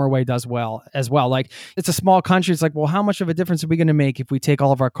that Norway does well as well. Like, it's a small country. It's like, well, how much of a difference are we going to make if we take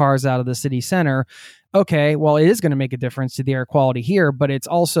all of our cars out of the city center? Okay, well, it is going to make a difference to the air quality here, but it's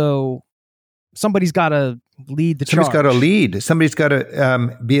also, somebody's got to lead the charge. Somebody's got to lead. Somebody's got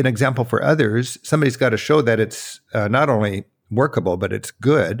to be an example for others. Somebody's got to show that it's not only workable, but it's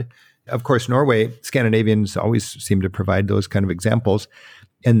good. Of course, Norway, Scandinavians always seem to provide those kind of examples.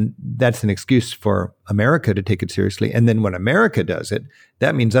 And that's an excuse for America to take it seriously. And then when America does it,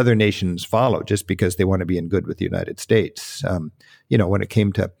 that means other nations follow just because they want to be in good with the United States. When it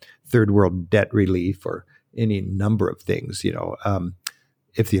came to third world debt relief or any number of things,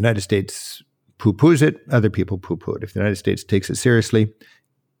 if the United States poo-poos it, other people poo-poo it. If the United States takes it seriously,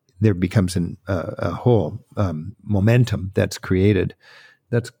 there becomes a whole momentum that's created.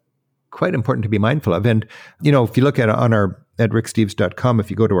 That's quite important to be mindful of. And, if you look at ricksteves.com, if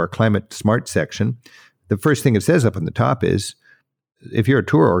you go to our climate smart section, the first thing it says up on the top is, if you're a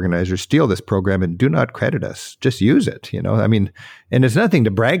tour organizer, steal this program and do not credit us. Just use it, and it's nothing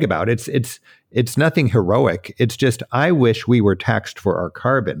to brag about. It's nothing heroic. It's just, I wish we were taxed for our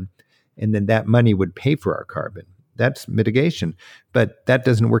carbon, and then that money would pay for our carbon. That's mitigation. But that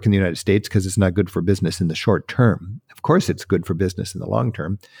doesn't work in the United States because it's not good for business in the short term. Of course, it's good for business in the long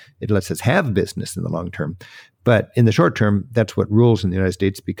term. It lets us have business in the long term. But in the short term, that's what rules in the United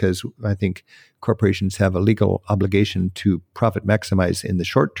States, because I think corporations have a legal obligation to profit maximize in the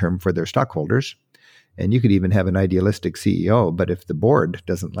short term for their stockholders. And you could even have an idealistic CEO, but if the board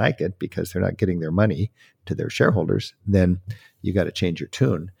doesn't like it because they're not getting their money to their shareholders, then you got to change your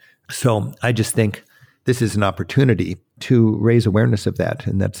tune. So I just think this is an opportunity to raise awareness of that,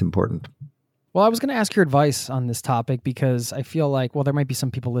 and that's important. Well, I was going to ask your advice on this topic, because I feel like, there might be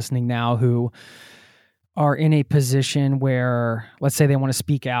some people listening now who are in a position where, let's say they want to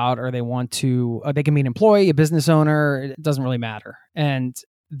speak out, or they want to, they can be an employee, a business owner, it doesn't really matter. And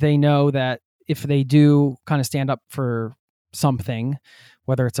they know that if they do kind of stand up for something,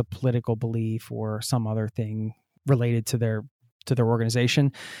 whether it's a political belief or some other thing related to their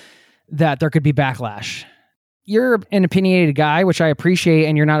organization, that there could be backlash. You're an opinionated guy, which I appreciate,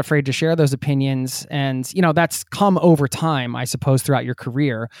 and you're not afraid to share those opinions. And, that's come over time, I suppose, throughout your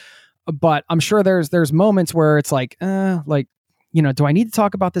career. But I'm sure there's moments where it's like, do I need to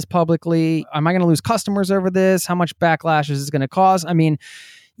talk about this publicly? Am I going to lose customers over this? How much backlash is this going to cause? I mean,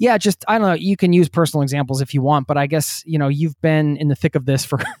 I don't know. You can use personal examples if you want, but I guess, you've been in the thick of this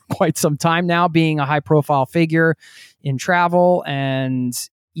for quite some time now, being a high profile figure in travel, and,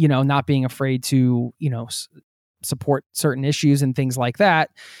 not being afraid to, support certain issues and things like that.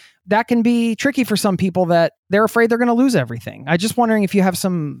 That can be tricky for some people, that they're afraid they're going to lose everything. I'm just wondering if you have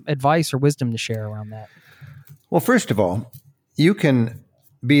some advice or wisdom to share around that. Well, first of all, you can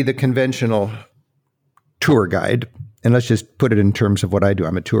be the conventional tour guide, and let's just put it in terms of what I do.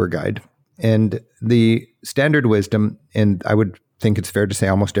 I'm a tour guide, and the standard wisdom, and I would think it's fair to say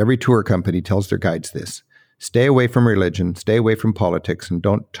almost every tour company tells their guides this: stay away from religion, stay away from politics, and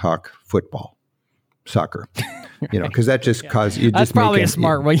don't talk football, soccer. Because that just causes you. That's just probably a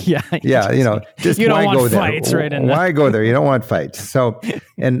smart way. Yeah. Just you don't why want go there? fights, right? Why go there? You don't want fights. So,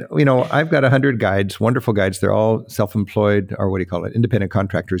 and I've got 100 guides, wonderful guides. They're all self-employed, or independent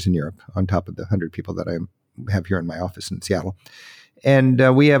contractors in Europe, on top of the 100 people that I have here in my office in Seattle.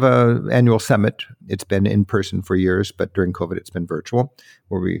 And we have an annual summit. It's been in person for years, but during COVID, it's been virtual,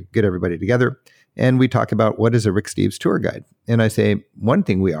 where we get everybody together. And we talk about what is a Rick Steves tour guide. And I say, one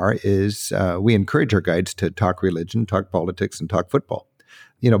thing we are is we encourage our guides to talk religion, talk politics, and talk football.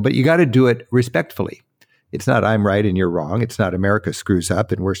 But you got to do it respectfully. It's not I'm right and you're wrong. It's not America screws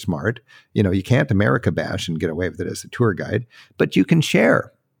up and we're smart. You can't America bash and get away with it as a tour guide, but you can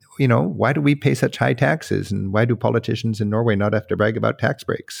share. Why do we pay such high taxes? And why do politicians in Norway not have to brag about tax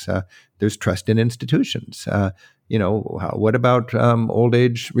breaks? There's trust in institutions. What about old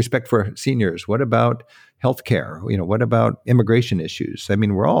age, respect for seniors? What about healthcare? What about immigration issues? I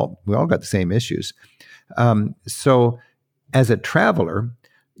mean, we all got the same issues. So as a traveler,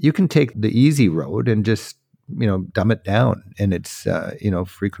 you can take the easy road and just, dumb it down. And it's,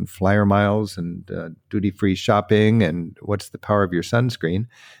 frequent flyer miles and duty-free shopping and what's the power of your sunscreen.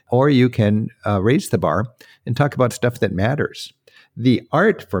 Or you can raise the bar and talk about stuff that matters. The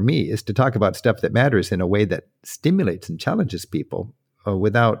art for me is to talk about stuff that matters in a way that stimulates and challenges people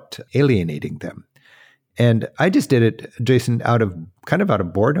without alienating them. And I just did it, Jason, out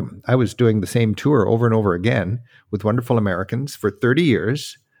of boredom. I was doing the same tour over and over again with wonderful Americans for 30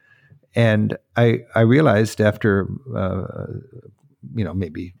 years. And I realized after,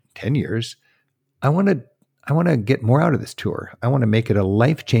 maybe 10 years, I want to get more out of this tour. I want to make it a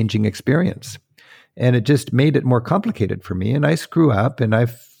life-changing experience. And it just made it more complicated for me. And I screw up and I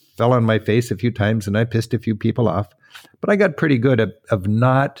fell on my face a few times and I pissed a few people off. But I got pretty good of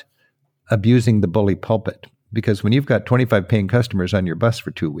not abusing the bully pulpit. Because when you've got 25 paying customers on your bus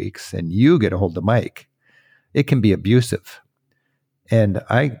for 2 weeks and you get a hold of the mic, it can be abusive. And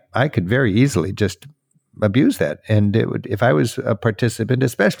I could very easily just abuse that. And it would, if I was a participant,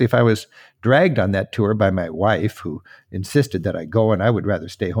 especially if I was dragged on that tour by my wife, who insisted that I go, and I would rather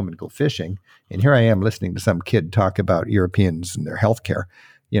stay home and go fishing. And here I am listening to some kid talk about Europeans and their healthcare.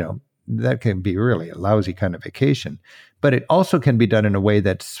 That can be really a lousy kind of vacation. But it also can be done in a way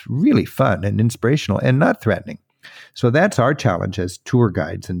that's really fun and inspirational and not threatening. So that's our challenge as tour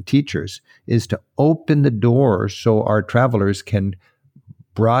guides and teachers, is to open the door so our travelers can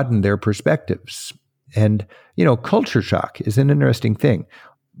broaden their perspectives. And, culture shock is an interesting thing.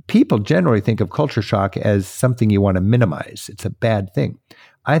 People generally think of culture shock as something you want to minimize. It's a bad thing.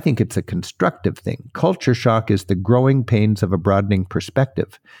 I think it's a constructive thing. Culture shock is the growing pains of a broadening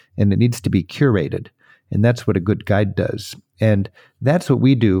perspective, and it needs to be curated. And that's what a good guide does. And that's what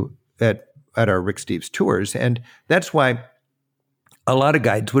we do at our Rick Steves tours. And that's why a lot of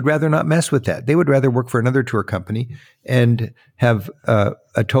guides would rather not mess with that. They would rather work for another tour company and have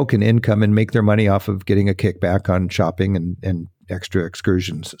a token income and make their money off of getting a kickback on shopping and extra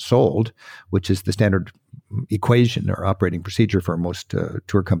excursions sold, which is the standard equation or operating procedure for most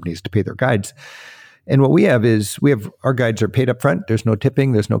tour companies to pay their guides. And what we have is our guides are paid up front. There's no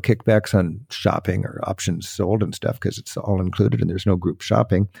tipping. There's no kickbacks on shopping or options sold and stuff because it's all included and there's no group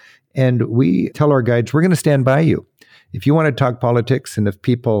shopping. And we tell our guides, we're going to stand by you. If you want to talk politics and if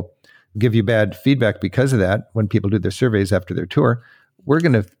people give you bad feedback because of that, when people do their surveys after their tour, we're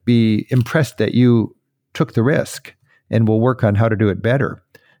going to be impressed that you took the risk and we'll work on how to do it better.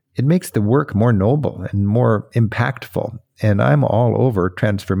 It makes the work more noble and more impactful. And I'm all over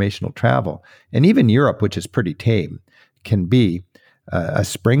transformational travel. And even Europe, which is pretty tame, can be a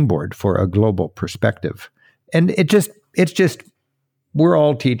springboard for a global perspective. And it's just, we're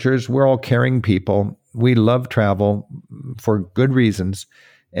all teachers. We're all caring people. We love travel for good reasons,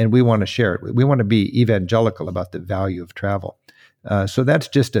 and we want to share it. We want to be evangelical about the value of travel. So that's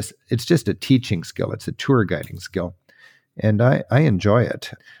it's just a teaching skill. It's a tour guiding skill. And I enjoy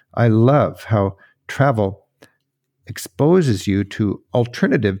it. I love how travel exposes you to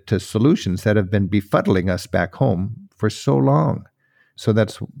alternative to solutions that have been befuddling us back home for so long. So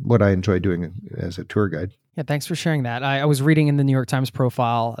that's what I enjoy doing as a tour guide. Yeah, thanks for sharing that. I was reading in the New York Times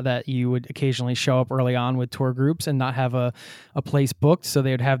profile that you would occasionally show up early on with tour groups and not have a place booked. So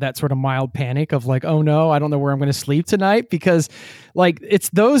they would have that sort of mild panic of like, oh no, I don't know where I'm going to sleep tonight. Because it's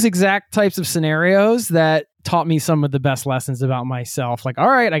those exact types of scenarios that taught me some of the best lessons about myself. Like, all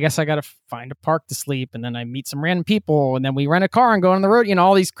right, I guess I got to find a park to sleep. And then I meet some random people and then we rent a car and go on the road.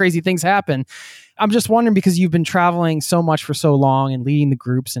 All these crazy things happen. I'm just wondering, because you've been traveling so much for so long and leading the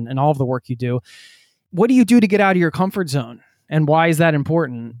groups and all of the work you do, what do you do to get out of your comfort zone? And why is that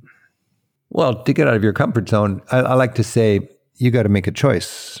important? Well, to get out of your comfort zone, I like to say you got to make a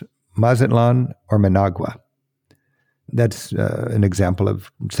choice, Mazatlan or Managua. That's an example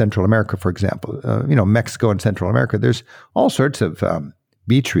of Central America, for example. Mexico and Central America, there's all sorts of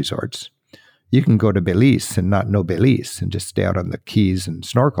beach resorts. You can go to Belize and not know Belize and just stay out on the Keys and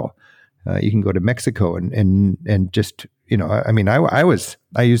snorkel. You can go to Mexico and just,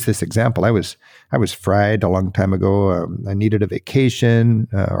 I use this example. I was fried a long time ago. I needed a vacation.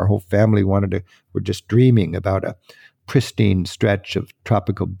 Our whole family we're just dreaming about a pristine stretch of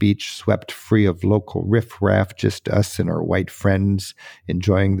tropical beach swept free of local riffraff, just us and our white friends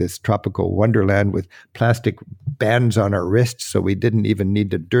enjoying this tropical wonderland with plastic bands on our wrists so we didn't even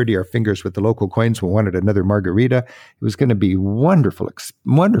need to dirty our fingers with the local coins. We wanted another margarita. It was going to be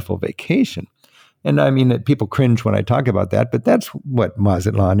wonderful vacation. And I mean, people cringe when I talk about that, but that's what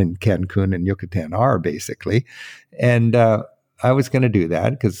Mazatlan and Cancun and Yucatan are basically. And I was going to do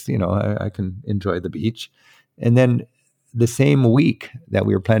that because, I can enjoy the beach. And then the same week that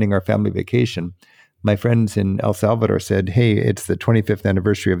we were planning our family vacation, my friends in El Salvador said, hey, it's the 25th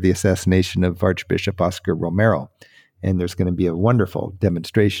anniversary of the assassination of Archbishop Oscar Romero, and there's going to be a wonderful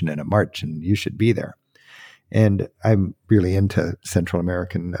demonstration and a march, and you should be there. And I'm really into Central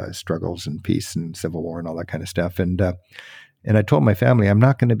American struggles and peace and civil war and all that kind of stuff. And I told my family, I'm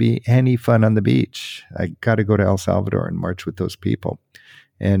not going to be any fun on the beach. I got to go to El Salvador and march with those people.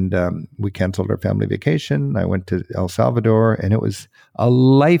 And we canceled our family vacation. I went to El Salvador, and it was a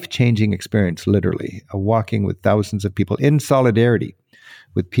life-changing experience, literally, walking with thousands of people in solidarity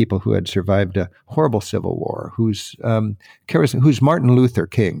with people who had survived a horrible civil war, who's Martin Luther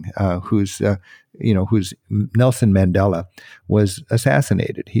King, who's Nelson Mandela was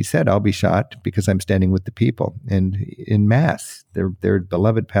assassinated. He said, I'll be shot because I'm standing with the people. And in mass, their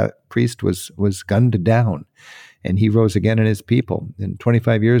beloved priest was gunned down. And he rose again in his people. And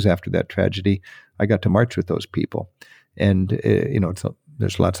 25 years after that tragedy, I got to march with those people. And,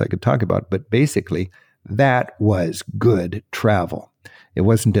 there's lots I could talk about. But basically, that was good travel. It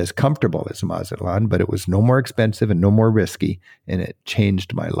wasn't as comfortable as Mazatlan, but it was no more expensive and no more risky. And it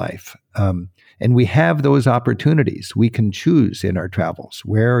changed my life. And we have those opportunities. We can choose in our travels.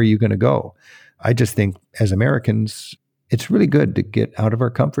 Where are you going to go? I just think as Americans, it's really good to get out of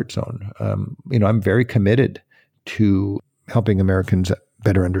our comfort zone. I'm very committed to helping Americans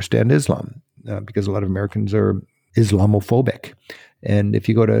better understand Islam because a lot of Americans are Islamophobic. And if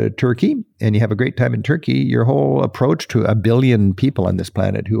you go to Turkey and you have a great time in Turkey, your whole approach to 1 billion people on this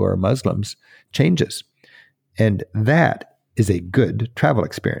planet who are Muslims changes. And that is a good travel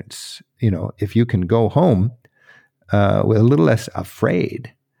experience. If you can go home with a little less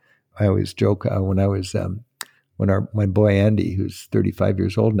afraid. I always joke when my boy Andy, who's 35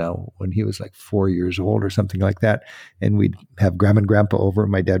 years old now, when he was like 4 years old or something like that, and we'd have Grandma and Grandpa over.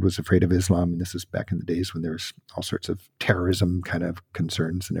 My dad was afraid of Islam, and this is back in the days when there was all sorts of terrorism kind of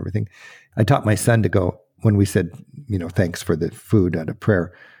concerns and everything. I taught my son to go, when we said, thanks for the food at a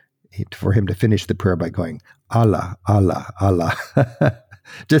prayer, for him to finish the prayer by going, Allah, Allah, Allah,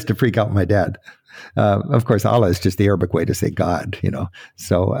 just to freak out my dad. Of course, Allah is just the Arabic way to say God,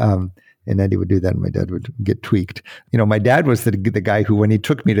 So, and Andy would do that, and my dad would get tweaked. My dad was the guy who, when he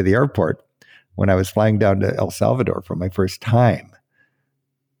took me to the airport, when I was flying down to El Salvador for my first time,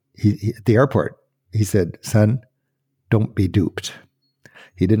 he at the airport, he said, son, don't be duped.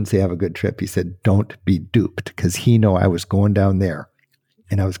 He didn't say have a good trip. He said, don't be duped, because he knew I was going down there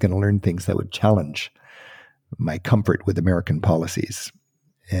and I was going to learn things that would challenge my comfort with American policies.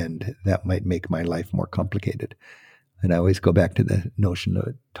 And that might make my life more complicated. And I always go back to the notion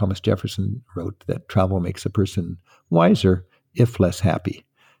that Thomas Jefferson wrote, that travel makes a person wiser, if less happy.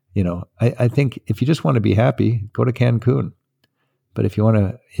 I think if you just want to be happy, go to Cancun. But if you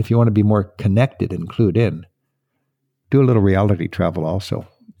want to be more connected and clued in, do a little reality travel also.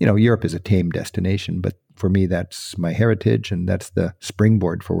 Europe is a tame destination, but for me, that's my heritage, and that's the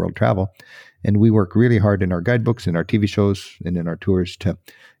springboard for world travel. And we work really hard in our guidebooks, in our TV shows, and in our tours to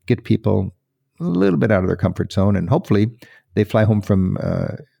get people a little bit out of their comfort zone, and hopefully they fly home from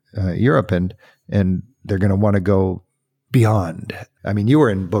Europe and they're going to want to go beyond. I mean, you were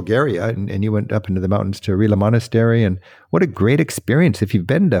in Bulgaria and you went up into the mountains to Rila Monastery, and what a great experience! If you've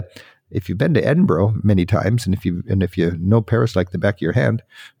been to Edinburgh many times, and if you know Paris like the back of your hand,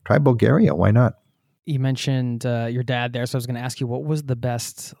 try Bulgaria. Why not? You mentioned your dad there, so I was going to ask you, what was the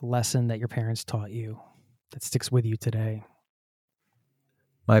best lesson that your parents taught you that sticks with you today?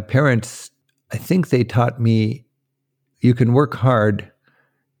 My parents, I think they taught me you can work hard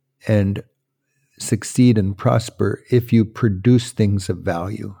and succeed and prosper if you produce things of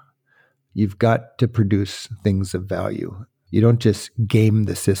value. You've got to produce things of value. You don't just game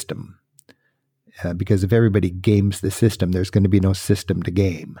the system. Because if everybody games the system, there's going to be no system to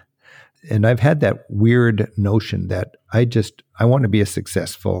game. And I've had that weird notion that I want to be a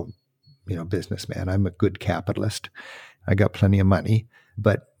successful, businessman. I'm a good capitalist. I got plenty of money.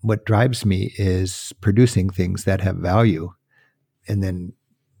 But what drives me is producing things that have value and then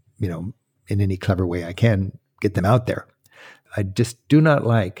in any clever way I can, get them out there. I just do not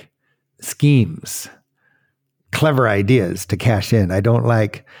like schemes, clever ideas to cash in. I don't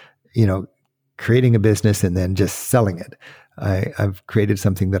like, creating a business and then just selling it. I've created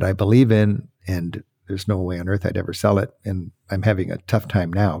something that I believe in, and there's no way on earth I'd ever sell it. And I'm having a tough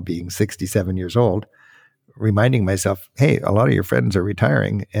time now, being 67 years old, reminding myself, hey, a lot of your friends are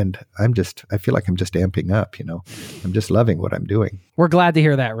retiring, and I feel like I'm just amping up, I'm just loving what I'm doing. We're glad to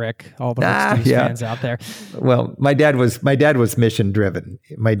hear that, Rick. All the Rick Steves fans out there. Well, my dad was mission driven.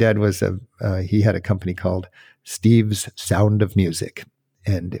 My dad was he had a company called Steve's Sound of Music.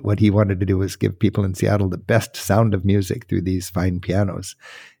 And what he wanted to do was give people in Seattle the best sound of music through these fine pianos.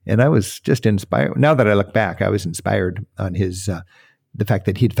 And I was just inspired. Now that I look back, I was inspired on the fact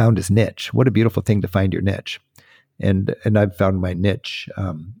that he'd found his niche. What a beautiful thing to find your niche. And I've found my niche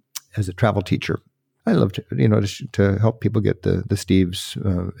as a travel teacher. I love to help people get the Steve's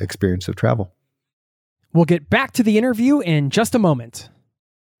experience of travel. We'll get back to the interview in just a moment.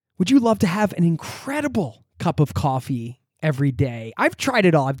 Would you love to have an incredible cup of coffee every day? I've tried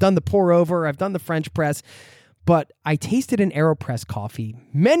it all. I've done the pour over, I've done the French press, but I tasted an AeroPress coffee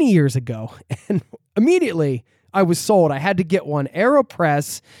many years ago, and immediately I was sold. I had to get one.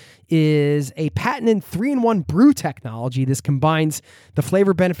 AeroPress is a patented 3-in-1 brew technology. This combines the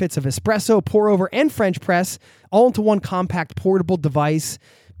flavor benefits of espresso, pour over, and French press all into one compact portable device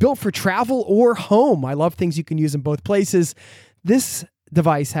built for travel or home. I love things you can use in both places. This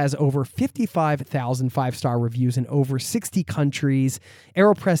device has over 55,000 5-star reviews in over 60 countries.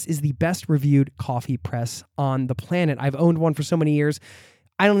 AeroPress is the best reviewed coffee press on the planet. I've owned one for so many years.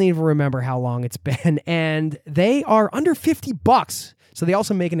 I don't even remember how long it's been. And they are under $50. So they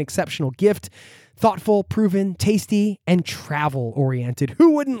also make an exceptional gift. Thoughtful, proven, tasty, and travel oriented.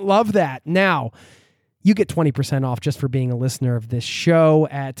 Who wouldn't love that? Now, you get 20% off just for being a listener of this show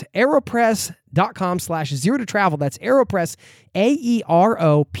at aeropress.com/zero to travel. That's AeroPress,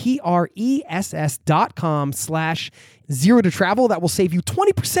 AeroPress.com/zero to travel. That will save you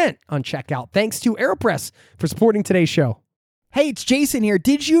 20% on checkout. Thanks to AeroPress for supporting today's show. Hey, it's Jason here.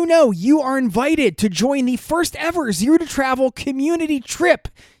 Did you know you are invited to join the first ever Zero to Travel community trip?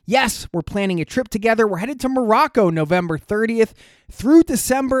 Yes, we're planning a trip together. We're headed to Morocco November 30th through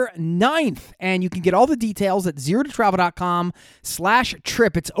December 9th. And you can get all the details at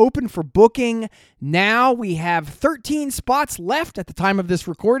zerototravel.com/trip. It's open for booking. Now we have 13 spots left at the time of this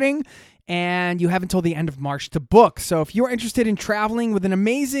recording, and you have until the end of March to book. So if you're interested in traveling with an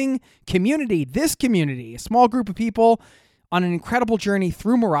amazing community, this community, a small group of people on an incredible journey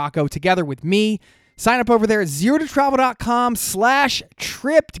through Morocco together with me, sign up over there at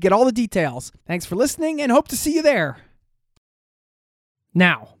zerototravel.com/trip to get all the details. Thanks for listening and hope to see you there.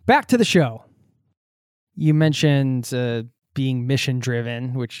 Now, back to the show. You mentioned being mission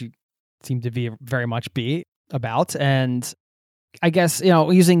driven, which you seem to be very much be about. And I guess,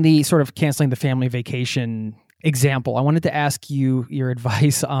 using the sort of canceling the family vacation example, I wanted to ask you your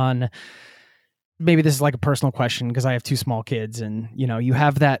advice on, maybe this is like a personal question because I have 2 small kids, and, you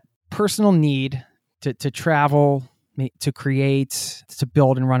have that personal need to travel, to create, to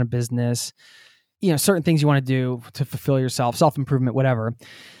build and run a business, certain things you want to do to fulfill yourself, self-improvement, whatever.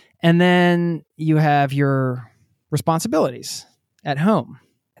 And then you have your responsibilities at home.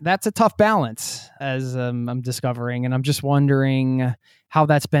 That's a tough balance, as I'm discovering. And I'm just wondering how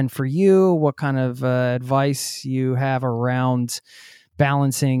that's been for you, what kind of advice you have around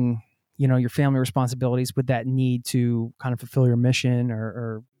balancing, your family responsibilities with that need to kind of fulfill your mission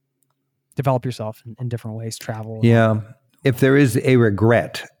or develop yourself in different ways, travel. Yeah. If there is a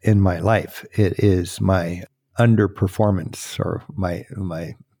regret in my life, it is my underperformance or my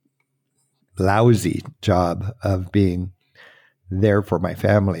lousy job of being there for my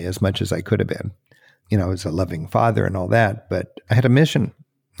family as much as I could have been. I was a loving father and all that, but I had a mission,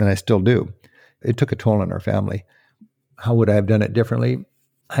 and I still do. It took a toll on our family. How would I have done it differently?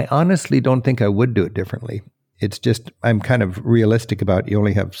 I honestly don't think I would do it differently. It's just, I'm kind of realistic about you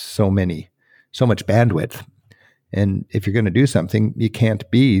only have so much bandwidth. And if you're going to do something, you can't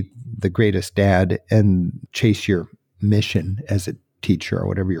be the greatest dad and chase your mission as a teacher or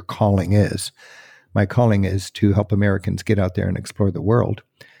whatever your calling is. My calling is to help Americans get out there and explore the world.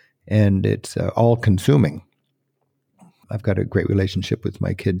 And it's all consuming. I've got a great relationship with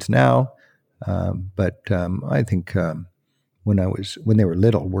my kids now. But I think when they were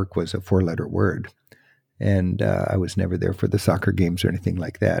little, work was a 4-letter word. And I was never there for the soccer games or anything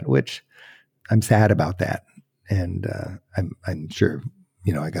like that, which I'm sad about that. And I'm sure,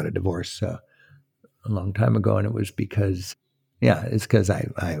 I got a divorce a long time ago, and it was because, it's because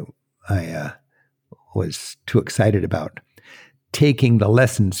I was too excited about taking the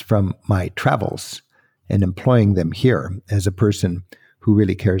lessons from my travels and employing them here as a person who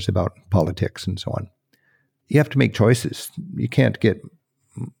really cares about politics and so on. You have to make choices. You can't get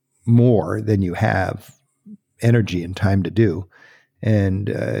more than you have energy and time to do. And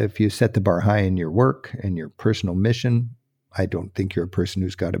if you set the bar high in your work and your personal mission, I don't think you're a person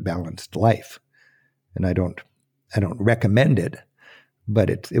who's got a balanced life. And I don't recommend it, but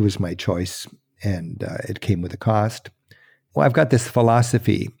it was my choice, and it came with a cost. Well, I've got this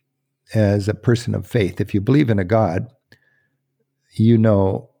philosophy as a person of faith. If you believe in a God, you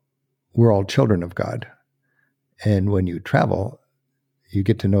know we're all children of God. And when you travel, you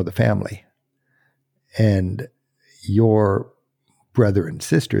get to know the family. And your brother and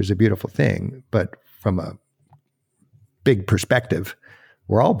sister is a beautiful thing, but from a big perspective,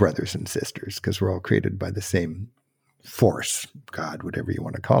 we're all brothers and sisters because we're all created by the same force, God, whatever you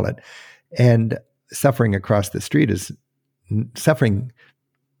want to call it. And suffering across the street is suffering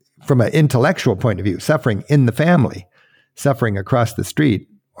from an intellectual point of view, suffering in the family, suffering across the street,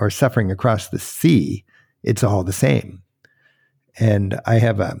 or suffering across the sea. It's all the same. And I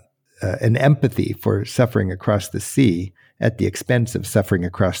have an empathy for suffering across the sea at the expense of suffering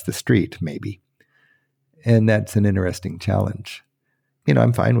across the street, maybe. And that's an interesting challenge.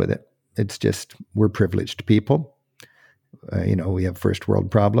 I'm fine with it. It's just, we're privileged people. We have first world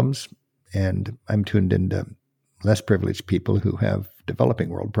problems, and I'm tuned into less privileged people who have developing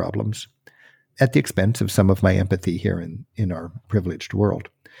world problems at the expense of some of my empathy here in our privileged world.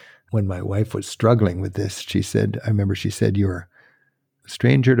 When my wife was struggling with this, I remember she said, "You're a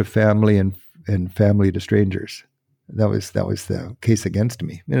stranger to family and family to strangers." That was the case against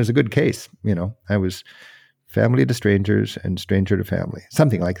me. And it was a good case. I was family to strangers and stranger to family,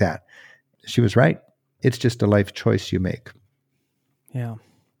 something like that. She was right. It's just a life choice you make. Yeah.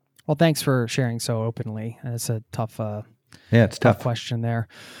 Well, thanks for sharing so openly. It's a tough, it's tough question there.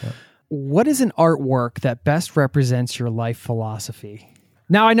 Yeah. What is an artwork that best represents your life philosophy?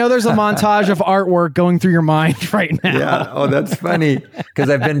 Now, I know there's a montage of artwork going through your mind right now. Yeah. Oh, that's funny. Because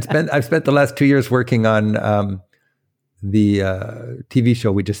I've spent the last 2 years working on the TV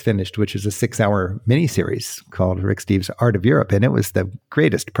show we just finished, which is a 6-hour miniseries called Rick Steves' Art of Europe. And it was the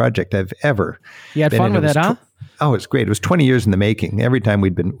greatest project I've ever You had fun with it, huh? Oh, it was great. It was 20 years in the making. Every time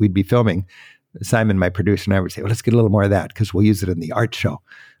we'd be filming, Simon, my producer, and I would say, well, let's get a little more of that because we'll use it in the art show.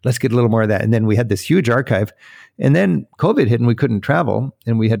 Let's get a little more of that. And then we had this huge archive. And then COVID hit and we couldn't travel.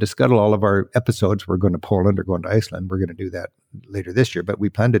 And we had to scuttle all of our episodes. We're going to Poland or going to Iceland. We're going to do that later this year, but we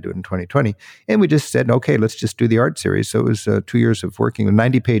planned to do it in 2020. And we just said, okay, let's just do the art series. So it was 2 years of working, a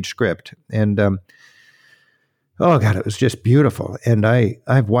 90-page script. And oh God, it was just beautiful. And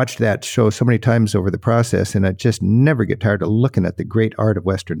I've watched that show so many times over the process, and I just never get tired of looking at the great art of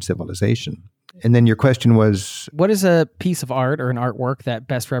Western civilization. And then your question was, what is a piece of art or an artwork that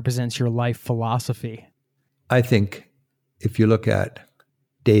best represents your life philosophy? I think if you look at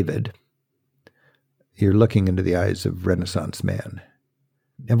David, you're looking into the eyes of Renaissance man.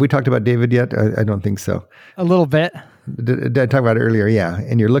 Have we talked about David yet? I don't think so. A little bit. Did I talk about it earlier? Yeah.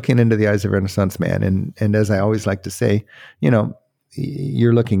 And you're looking into the eyes of Renaissance man. And as I always like to say,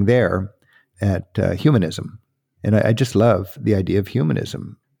 you're looking there at humanism. And I just love the idea of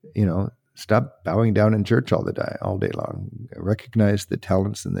humanism. Stop bowing down in church all day long. Recognize the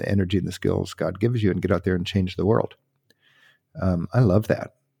talents and the energy and the skills God gives you and get out there and change the world. I love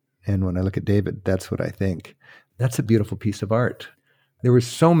that. And when I look at David, that's what I think. That's a beautiful piece of art. There were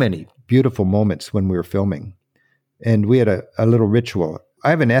so many beautiful moments when we were filming. And we had a little ritual.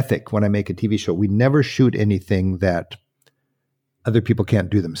 I have an ethic when I make a TV show. We never shoot anything that other people can't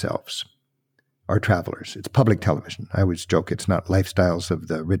do themselves. Our travelers. It's public television. I always joke it's not lifestyles of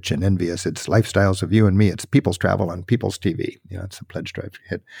the rich and envious. It's lifestyles of you and me. It's people's travel on people's TV. It's a pledge drive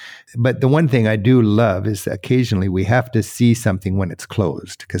hit. But the one thing I do love is occasionally we have to see something when it's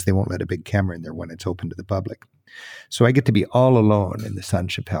closed because they won't let a big camera in there when it's open to the public. So I get to be all alone in the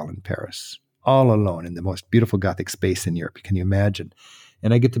Sainte-Chapelle in Paris, all alone in the most beautiful Gothic space in Europe. Can you imagine?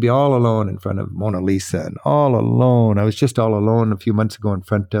 And I get to be all alone in front of Mona Lisa and all alone. I was just all alone a few months ago in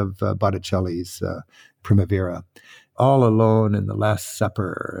front of Botticelli's Primavera, all alone in the Last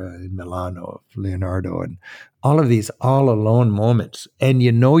Supper in Milano of Leonardo, and all of these all alone moments. And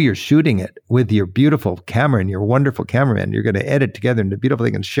you're shooting it with your beautiful camera and your wonderful cameraman. You're going to edit together into a beautiful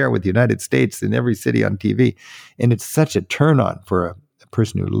thing and share it with the United States in every city on TV. And it's such a turn on for a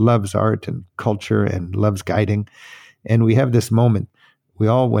person who loves art and culture and loves guiding. And we have this moment.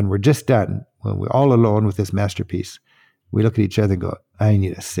 When we're just done, when we're all alone with this masterpiece, we look at each other and go, I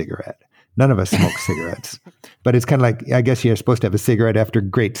need a cigarette. None of us smoke cigarettes. But it's kind of like, I guess you're supposed to have a cigarette after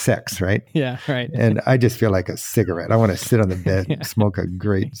great sex, right? Yeah, right. And I just feel like a cigarette. I want to sit on the bed and smoke a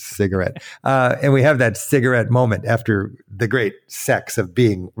great cigarette. And we have that cigarette moment after the great sex of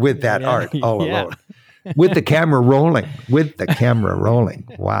being with that art all alone. With the camera rolling.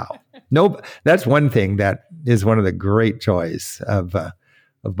 Wow. No, that's one thing that is one of the great joys of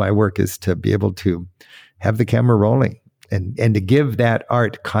my work, is to be able to have the camera rolling and to give that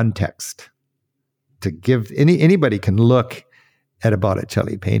art context. To give anybody can look at a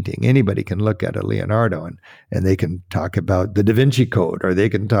Botticelli painting. Anybody can look at a Leonardo and they can talk about the Da Vinci Code, or they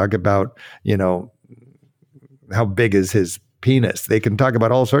can talk about, how big is his penis. They can talk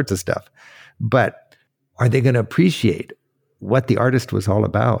about all sorts of stuff. But are they going to appreciate what the artist was all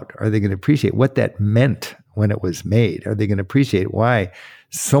about? Are they going to appreciate what that meant when it was made? Are they going to appreciate why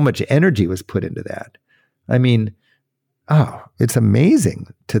so much energy was put into that? I mean, it's amazing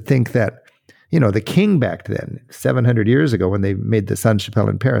to think that, the king back then, 700 years ago, when they made the Sainte-Chapelle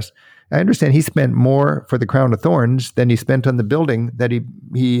in Paris, I understand he spent more for the crown of thorns than he spent on the building that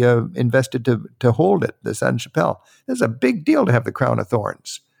he invested to hold it, the Sainte-Chapelle. It's a big deal to have the crown of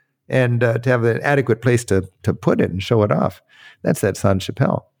thorns and to have an adequate place to put it and show it off. That's that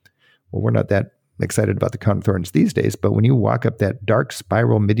Sainte-Chapelle. Well, we're not that excited about the crown of thorns these days, but when you walk up that dark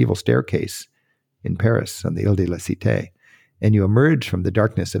spiral medieval staircase in Paris on the Ile de la Cité, and you emerge from the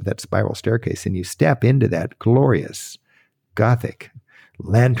darkness of that spiral staircase and you step into that glorious Gothic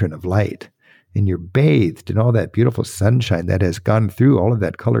lantern of light, and you're bathed in all that beautiful sunshine that has gone through all of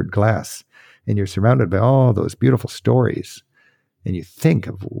that colored glass, and you're surrounded by all those beautiful stories, and you think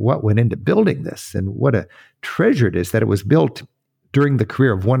of what went into building this and what a treasure it is that it was built during the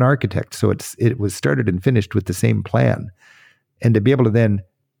career of one architect. So it was started and finished with the same plan. And to be able to then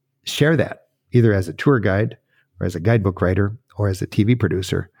share that, either as a tour guide or as a guidebook writer or as a TV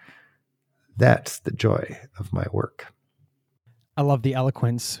producer, that's the joy of my work. I love the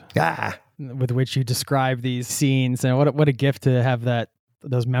eloquence with which you describe these scenes, and what a gift to have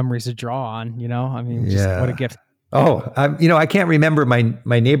those memories to draw on. I mean, what a gift. I can't remember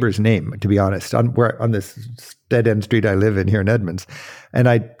my neighbor's name, to be honest, on this dead end street I live in here in Edmonds, and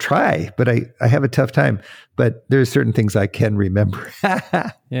I try, but I have a tough time. But there's certain things I can remember.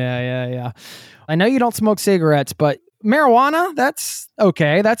 Yeah. I know you don't smoke cigarettes, but marijuana, that's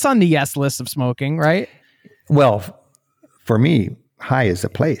okay. That's on the yes list of smoking, right? Well, for me, high is a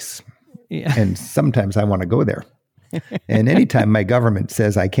place. Yeah. And sometimes I want to go there. And anytime my government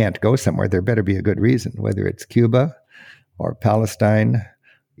says I can't go somewhere, there better be a good reason, whether it's Cuba or Palestine,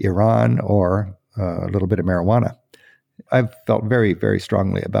 Iran, or a little bit of marijuana. I've felt very, very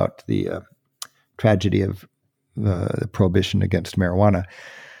strongly about the tragedy of the prohibition against marijuana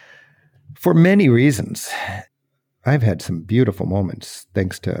for many reasons. I've had some beautiful moments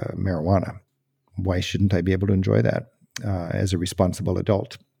thanks to marijuana. Why shouldn't I be able to enjoy that as a responsible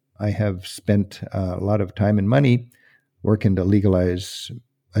adult? I have spent a lot of time and money working to legalize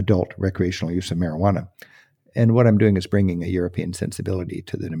adult recreational use of marijuana. And what I'm doing is bringing a European sensibility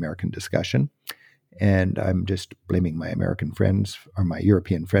to the American discussion. And I'm just blaming my American friends or my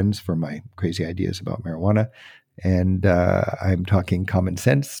European friends for my crazy ideas about marijuana. And I'm talking common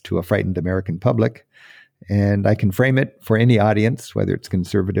sense to a frightened American public. And I can frame it for any audience, whether it's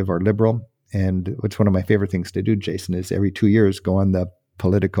conservative or liberal. And what's one of my favorite things to do, Jason, is every 2 years go on the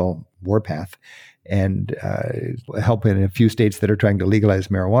political warpath and help in a few states that are trying to legalize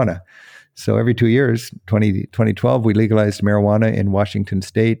marijuana. So every 2 years, 2012, we legalized marijuana in Washington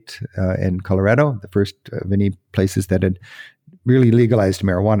State and Colorado, the first of any places that had really legalized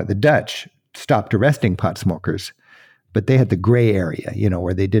marijuana. The Dutch stopped arresting pot smokers, but they had the gray area,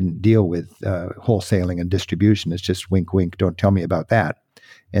 where they didn't deal with wholesaling and distribution. It's just wink, wink, don't tell me about that.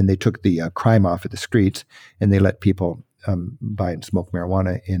 And they took the crime off of the streets, and they let people buy and smoke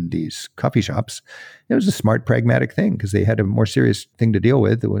marijuana in these coffee shops. It was a smart, pragmatic thing because they had a more serious thing to deal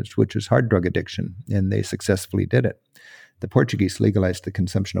with, which was hard drug addiction, and they successfully did it. The Portuguese legalized the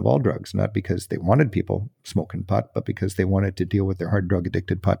consumption of all drugs, not because they wanted people smoking pot, but because they wanted to deal with their hard drug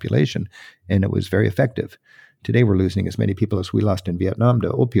addicted population, and it was very effective. Today, we're losing as many people as we lost in Vietnam to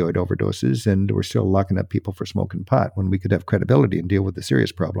opioid overdoses, and we're still locking up people for smoking pot when we could have credibility and deal with the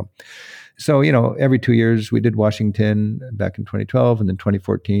serious problem. So, every 2 years, we did Washington back in 2012, and then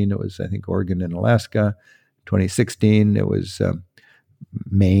 2014, it was, I think, Oregon and Alaska. 2016, it was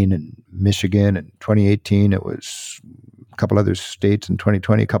Maine and Michigan, and 2018, it was a couple other states, and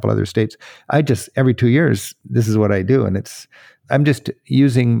 2020, a couple other states. Every 2 years, this is what I do, and I'm just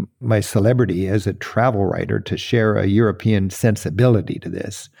using my celebrity as a travel writer to share a European sensibility to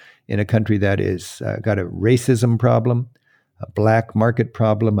this in a country that is got a racism problem, a black market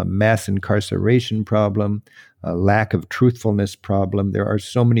problem, a mass incarceration problem, a lack of truthfulness problem. There are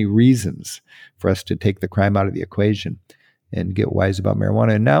so many reasons for us to take the crime out of the equation and get wise about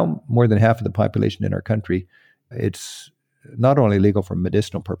marijuana. And now more than half of the population in our country, it's not only legal for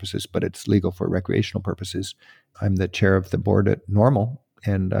medicinal purposes, but it's legal for recreational purposes. I'm the chair of the board at NORML,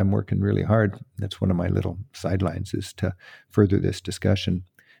 and I'm working really hard. That's one of my little sidelines, is to further this discussion.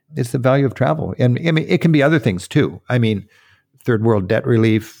 It's the value of travel. And I mean, it can be other things too. I mean, third world debt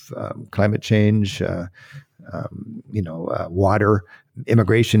relief, climate change, water,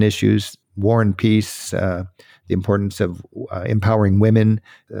 immigration issues, war and peace, the importance of empowering women,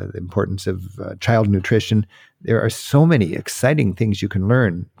 the importance of child nutrition. There are so many exciting things you can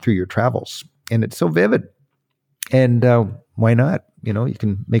learn through your travels, and it's so vivid. And why not? You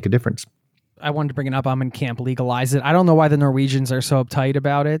can make a difference. I wanted to bring it up. I'm in camp legalize it. I don't know why the Norwegians are so uptight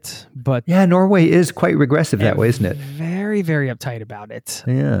about it, but yeah, Norway is quite regressive that way, isn't it? Very, very uptight about it.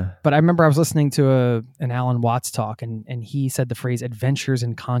 Yeah. But I remember I was listening to an Alan Watts talk, and he said the phrase "adventures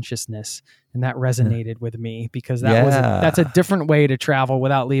in consciousness," and that resonated with me because that's a different way to travel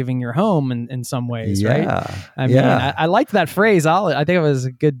without leaving your home in some ways, right? I mean, I liked that phrase. I think it was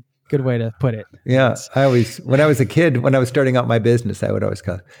a good way to put it. Yeah, when I was a kid, when I was starting out my business, I would always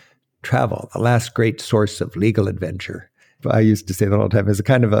call travel the last great source of legal adventure. I used to say that all the time as a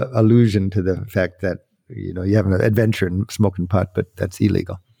kind of allusion to the fact that, you have an adventure in smoking pot, but that's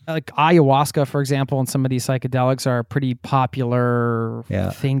illegal. Like ayahuasca, for example, and some of these psychedelics are a pretty popular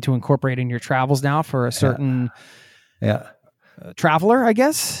thing to incorporate in your travels now for a certain traveler, I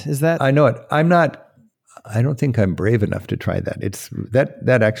guess. Is that? I know it. I don't think I'm brave enough to try that. It's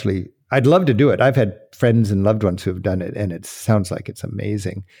that actually, I'd love to do it. I've had friends and loved ones who have done it, and it sounds like it's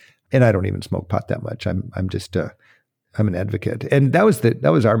amazing. And I don't even smoke pot that much. I'm just I'm an advocate. And that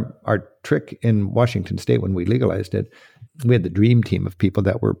was our trick in Washington State when we legalized it. We had the dream team of people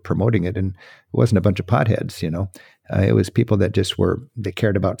that were promoting it, and it wasn't a bunch of potheads, It was people that just they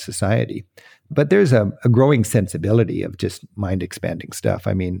cared about society. But there's a growing sensibility of just mind-expanding stuff.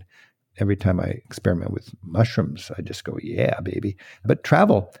 I mean, every time I experiment with mushrooms, I just go, yeah, baby. But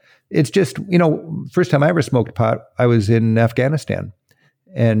travel, it's just, first time I ever smoked pot, I was in Afghanistan.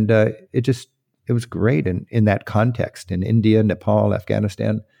 And it was great in that context. In India, Nepal,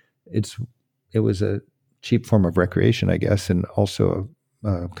 Afghanistan, it was a cheap form of recreation, I guess, and also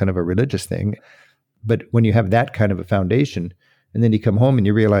a kind of a religious thing. But when you have that kind of a foundation, and then you come home and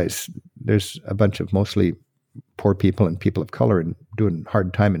you realize there's a bunch of mostly poor people and people of color and doing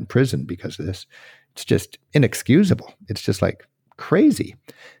hard time in prison because of this, it's just inexcusable. It's just like crazy.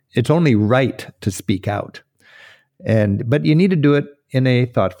 It's only right to speak out. But you need to do it in a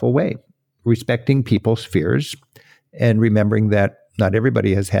thoughtful way, respecting people's fears and remembering that not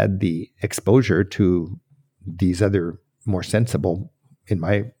everybody has had the exposure to these other more sensible, in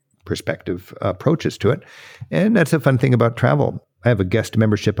my perspective, approaches to it. And that's a fun thing about travel. I have a guest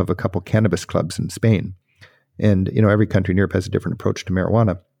membership of a couple cannabis clubs in Spain. And, every country in Europe has a different approach to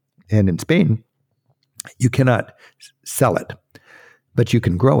marijuana. And in Spain, you cannot sell it, but you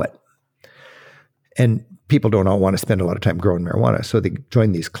can grow it. And people don't all want to spend a lot of time growing marijuana. So they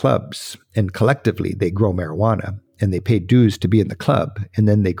join these clubs, and collectively they grow marijuana, and they pay dues to be in the club. And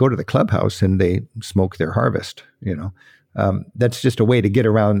then they go to the clubhouse and they smoke their harvest. That's just a way to get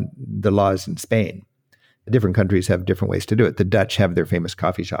around the laws in Spain. Different countries have different ways to do it. The Dutch have their famous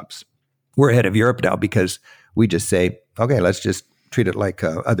coffee shops. We're ahead of Europe now because we just say, okay, let's just treat it like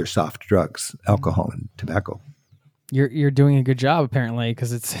other soft drugs, alcohol and tobacco. You're doing a good job apparently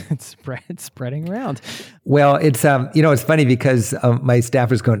because it's spreading around. Well, it's it's funny because my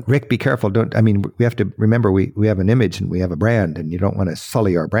staffers going, Rick, be careful. We have to remember we have an image and we have a brand, and you don't want to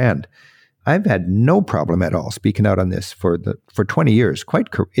sully our brand. I've had no problem at all speaking out on this for 20 years.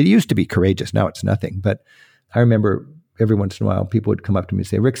 It used to be courageous. Now it's nothing. But I remember every once in a while people would come up to me and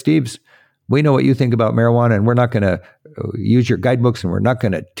say, Rick Steves, we know what you think about marijuana, and we're not going to use your guidebooks, and we're not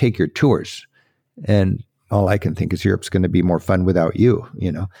going to take your tours. And all I can think is Europe's going to be more fun without you.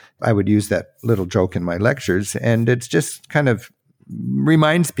 I would use that little joke in my lectures, and it's just kind of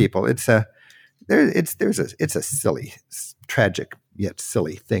reminds people it's a silly, tragic yet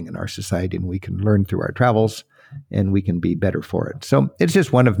silly thing in our society, and we can learn through our travels, and we can be better for it. So it's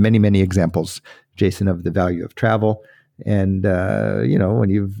just one of many, many examples, Jason, of the value of travel. And when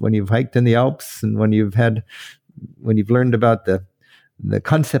you've hiked in the Alps, and when you've learned about the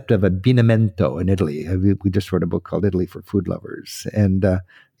concept of abbinamento in Italy. We just wrote a book called Italy for Food Lovers. And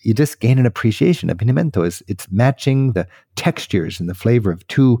you just gain an appreciation. Abbinamento it's matching the textures and the flavor of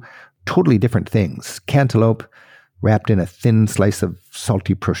two totally different things. Cantaloupe wrapped in a thin slice of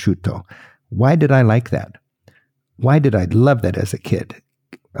salty prosciutto. Why did I like that? why did I love that as a kid?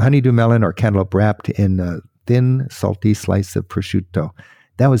 Honeydew melon or cantaloupe wrapped in a thin, salty slice of prosciutto.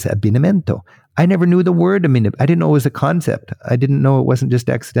 That was abbinamento. I never knew the word. I didn't know it was a concept. I didn't know it wasn't just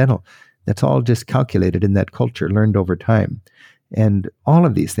accidental. That's all just calculated in that culture, learned over time. And all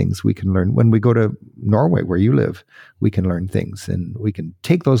of these things we can learn. When we go to Norway, where you live, we can learn things and we can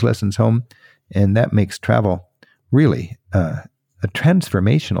take those lessons home. And that makes travel really a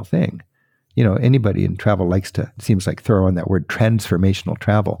transformational thing. Anybody in travel likes to, seems like, throw in that word transformational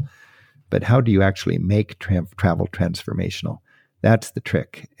travel. But how do you actually make travel transformational? That's the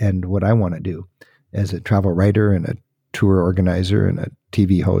trick. And what I want to do as a travel writer and a tour organizer and a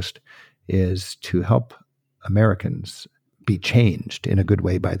TV host is to help Americans be changed in a good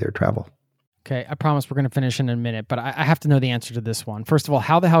way by their travel. Okay, I promise we're going to finish in a minute, but I have to know the answer to this one. First of all,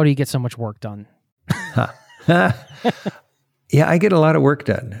 how the hell do you get so much work done? Yeah, I get a lot of work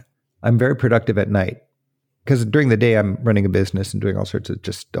done. I'm very productive at night because during the day I'm running a business and doing all sorts of,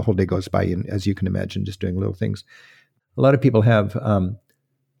 just the whole day goes by, and as you can imagine, just doing little things. A lot of people have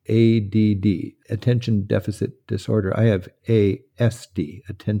ADD, attention deficit disorder. I have ASD,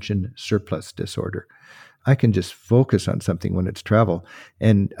 attention surplus disorder. I can just focus on something when it's travel,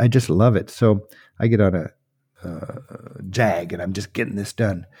 and I just love it. So I get on a jag, and I'm just getting this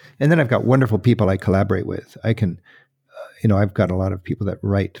done. And then I've got wonderful people I collaborate with. I can, I've got a lot of people that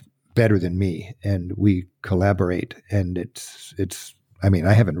write better than me, and we collaborate. And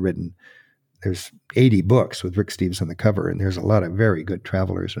I haven't written. There's 80 books with Rick Steves on the cover, and there's a lot of very good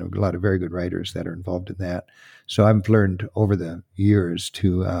travelers and a lot of very good writers that are involved in that. So I've learned over the years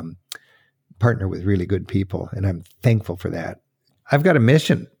to partner with really good people, and I'm thankful for that. I've got a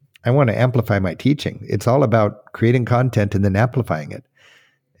mission. I want to amplify my teaching. It's all about creating content and then amplifying it.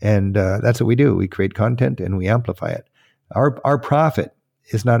 And that's what we do. We create content and we amplify it. Our profit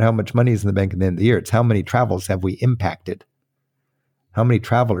is not how much money is in the bank at the end of the year. It's how many travels have we impacted. How many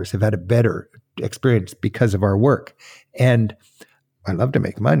travelers have had a better experience because of our work. And I love to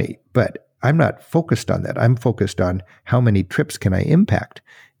make money, but I'm not focused on that. I'm focused on how many trips can I impact.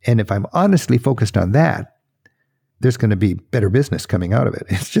 And if I'm honestly focused on that, there's going to be better business coming out of it.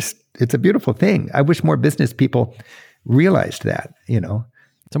 It's a beautiful thing. I wish more business people realized that,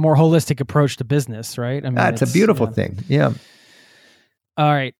 It's a more holistic approach to business, right? It's a beautiful thing. Yeah.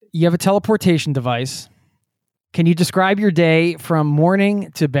 All right. You have a teleportation device. Can you describe your day from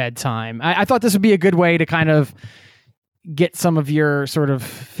morning to bedtime? I thought this would be a good way to kind of get some of your sort of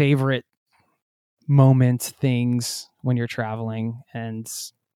favorite moments, things when you're traveling. And,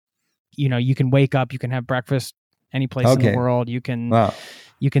 you can wake up, you can have breakfast any place in the world. You can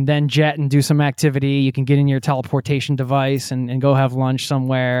then jet and do some activity. You can get in your teleportation device and go have lunch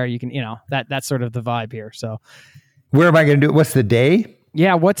somewhere. You can, that's sort of the vibe here. So where am I going to do it? What's the day?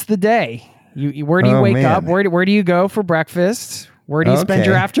 Yeah. What's the day? Where do you wake up? Where do you go for breakfast? Where do you spend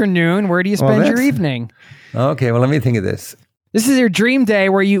your afternoon? Where do you spend your evening? Okay. Well, let me think of this. This is your dream day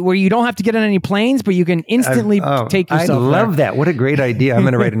where you don't have to get on any planes, but you can instantly take yourself I love there. that. What a great idea. I'm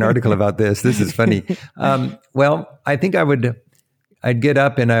going to write an article about this. This is funny. Well, I think I'd get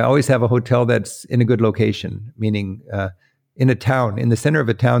up, and I always have a hotel that's in a good location, meaning in a town, in the center of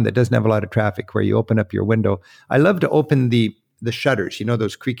a town that doesn't have a lot of traffic, where you open up your window. I love to open the shutters,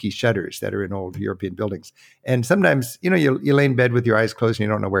 those creaky shutters that are in old European buildings. And sometimes, you lay in bed with your eyes closed and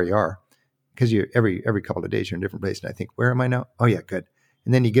you don't know where you are. Because every couple of days you're in a different place, and I think, where am I now? Oh yeah, good.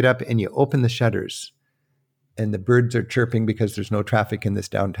 And then you get up and you open the shutters, and the birds are chirping because there's no traffic in this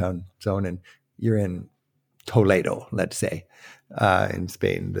downtown zone, and you're in Toledo, let's say, in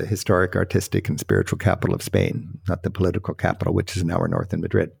Spain, the historic, artistic, and spiritual capital of Spain, not the political capital, which is an hour north in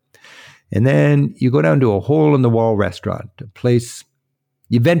Madrid. And then you go down to a hole-in-the-wall restaurant, a place,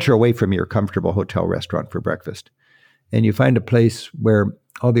 you venture away from your comfortable hotel restaurant for breakfast, and you find a place where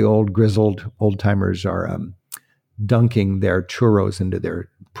all the old grizzled old-timers are dunking their churros into their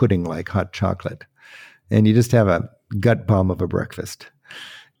pudding like hot chocolate. And you just have a gut bomb of a breakfast.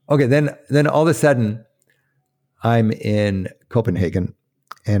 Okay, then all of a sudden, I'm in Copenhagen,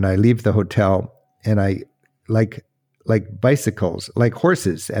 and I leave the hotel, and I like bicycles, like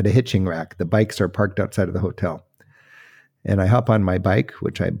horses at a hitching rack. The bikes are parked outside of the hotel. And I hop on my bike,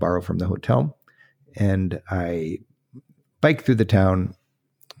 which I borrow from the hotel, and I bike through the town,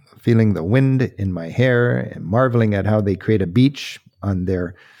 feeling the wind in my hair and marveling at how they create a beach on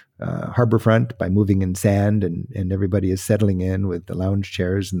their harbor front by moving in sand, and everybody is settling in with the lounge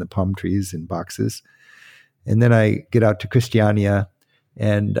chairs and the palm trees and boxes. And then I get out to Christiania,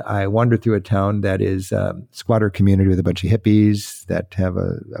 and I wander through a town that is a squatter community with a bunch of hippies that have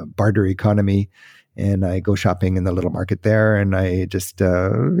a barter economy. And I go shopping in the little market there, and I just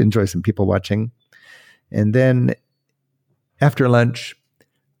enjoy some people watching. And then after lunch,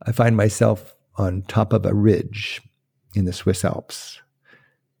 I find myself on top of a ridge in the Swiss Alps.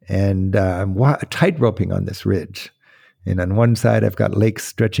 And I'm tight roping on this ridge. And on one side, I've got lakes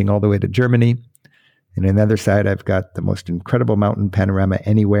stretching all the way to Germany. And on the other side, I've got the most incredible mountain panorama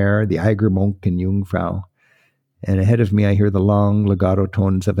anywhere, the Eiger Monk in Jungfrau. And ahead of me, I hear the long legato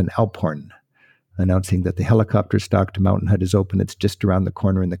tones of an Alphorn, announcing that the helicopter-stocked mountain hut is open. It's just around the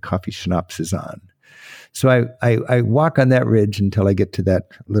corner and the coffee schnapps is on. So I walk on that ridge until I get to that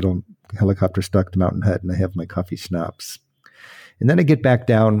little helicopter-stocked mountain hut, and I have my coffee schnapps. And then I get back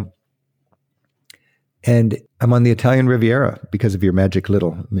down, and I'm on the Italian Riviera because of your magic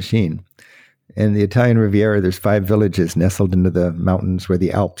little machine. And the Italian Riviera, there's 5 villages nestled into the mountains where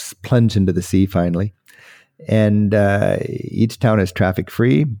the Alps plunge into the sea finally. And each town is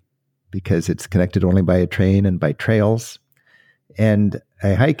traffic-free because it's connected only by a train and by trails. And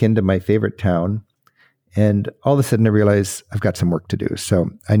I hike into my favorite town, and all of a sudden I realize I've got some work to do. So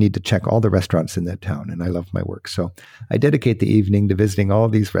I need to check all the restaurants in that town, and I love my work. So I dedicate the evening to visiting all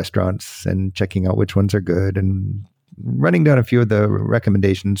these restaurants and checking out which ones are good and running down a few of the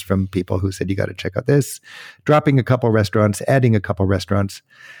recommendations from people who said, you got to check out this, dropping a couple restaurants, adding a couple restaurants.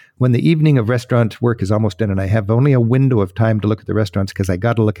 When the evening of restaurant work is almost done and I have only a window of time to look at the restaurants because I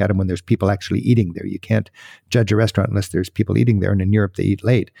got to look at them when there's people actually eating there. You can't judge a restaurant unless there's people eating there. And in Europe, they eat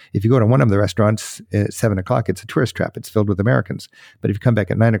late. If you go to one of the restaurants at 7 o'clock, it's a tourist trap. It's filled with Americans. But if you come back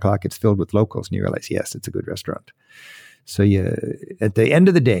at 9 o'clock, it's filled with locals. And you realize, yes, it's a good restaurant. So at the end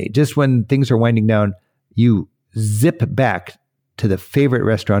of the day, just when things are winding down, you zip back to the favorite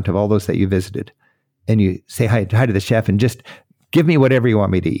restaurant of all those that you visited. And you say hi to the chef and just give me whatever you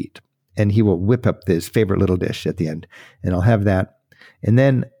want me to eat. And he will whip up this favorite little dish at the end. And I'll have that. And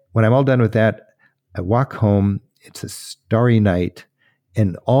then when I'm all done with that, I walk home. It's a starry night.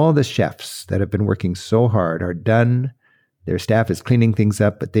 And all the chefs that have been working so hard are done. Their staff is cleaning things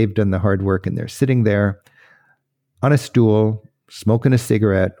up, but they've done the hard work. And they're sitting there on a stool, smoking a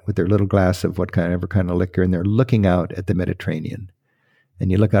cigarette with their little glass of whatever kind of liquor. And they're looking out at the Mediterranean. And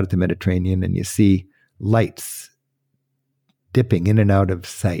you look out at the Mediterranean and you see lights dipping in and out of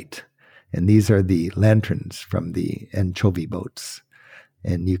sight. And these are the lanterns from the anchovy boats.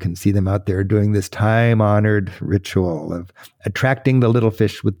 And you can see them out there doing this time-honored ritual of attracting the little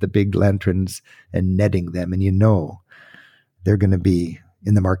fish with the big lanterns and netting them. And you know they're going to be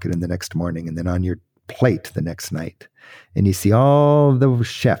in the market in the next morning and then on your plate the next night. And you see all the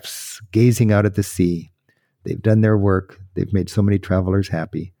chefs gazing out at the sea. They've done their work. They've made so many travelers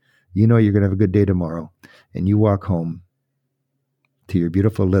happy. You know you're going to have a good day tomorrow. And you walk home to your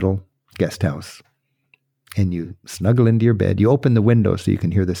beautiful little guest house, and you snuggle into your bed. You open the window so you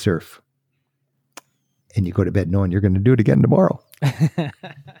can hear the surf, and you go to bed knowing you're going to do it again tomorrow.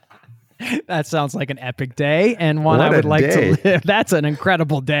 That sounds like an epic day, and one I would like to live. That's an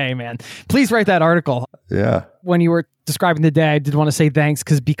incredible day, man. Please write that article. Yeah. When you were describing the day, I did want to say thanks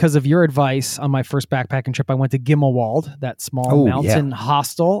because of your advice on my first backpacking trip, I went to Gimmelwald, that small mountain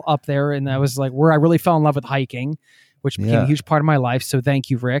hostel up there, and that was like where I really fell in love with hiking, which became a huge part of my life. So thank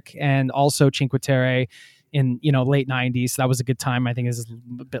you, Rick. And also Cinque Terre in, late 90s. That was a good time. I think it is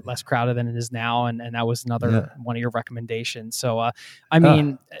a bit less crowded than it is now. And that was another one of your recommendations. So,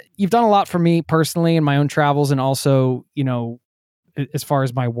 you've done a lot for me personally in my own travels, and also, as far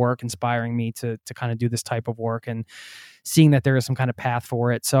as my work, inspiring me to kind of do this type of work and seeing that there is some kind of path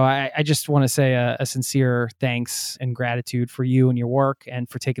for it. So I just want to say a sincere thanks and gratitude for you and your work, and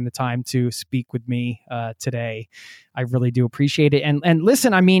for taking the time to speak with me today. I really do appreciate it. And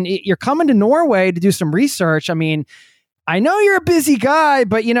listen, you're coming to Norway to do some research. I know you're a busy guy,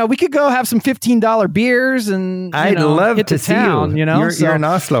 but we could go have some $15 beers and I'd love hit to the town, see you. You're in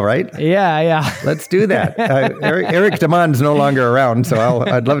Oslo, right? Yeah. Let's do that. Eric Demond's no longer around, so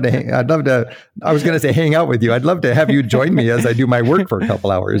I'd love to. I was going to say hang out with you. I'd love to have you join me as I do my work for a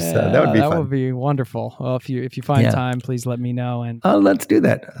couple hours. That would be fun. That would be wonderful. Well, if you find time, please let me know. And let's do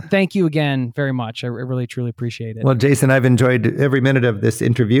that. Thank you again very much. I really truly appreciate it. Well, Jason, I've enjoyed every minute of this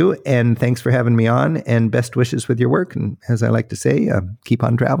interview, and thanks for having me on. And best wishes with your work. And as I like to say, keep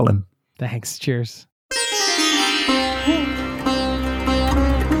on traveling. Thanks. Cheers.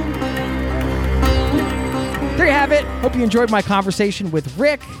 There you have it. Hope you enjoyed my conversation with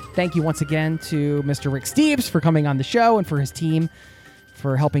Rick. Thank you once again to Mr. Rick Steves for coming on the show, and for his team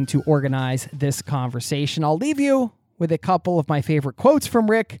for helping to organize this conversation. I'll leave you with a couple of my favorite quotes from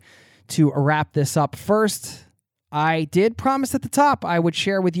Rick to wrap this up. First, I did promise at the top I would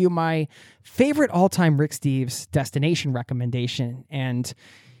share with you my favorite all-time Rick Steves destination recommendation, and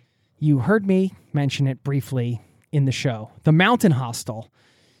you heard me mention it briefly in the show. The Mountain Hostel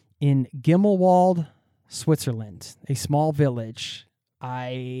in Gimmelwald, Switzerland, a small village.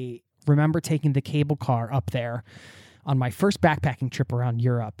 I remember taking the cable car up there on my first backpacking trip around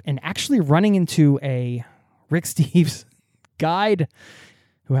Europe and actually running into a Rick Steves guide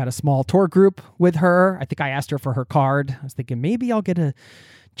who had a small tour group with her. I think I asked her for her card. I was thinking maybe I'll get a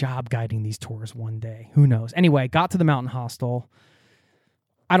job guiding these tours one day. Who knows? Anyway, got to the mountain hostel.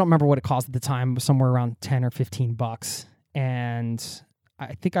 I don't remember what it cost at the time. It was somewhere around $10 or $15. And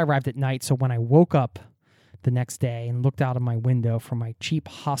I think I arrived at night. So when I woke up the next day and looked out of my window from my cheap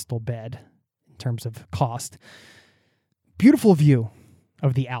hostel bed in terms of cost, beautiful view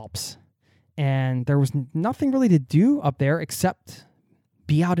of the Alps. And there was nothing really to do up there except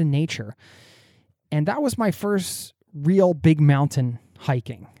be out in nature. And that was my first real big mountain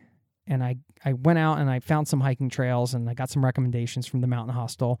hiking. And I went out and I found some hiking trails and I got some recommendations from the mountain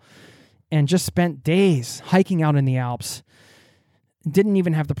hostel and just spent days hiking out in the Alps. Didn't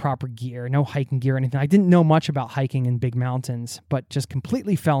even have the proper gear, no hiking gear or anything. I didn't know much about hiking in big mountains, but just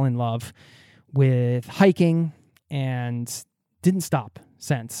completely fell in love with hiking and didn't stop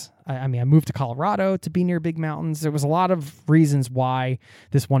since. I moved to Colorado to be near big mountains. There was a lot of reasons why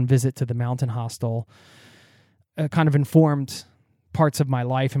this one visit to the mountain hostel kind of informed parts of my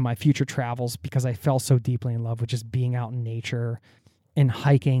life and my future travels because I fell so deeply in love with just being out in nature and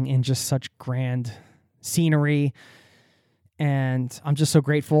hiking in just such grand scenery. And I'm just so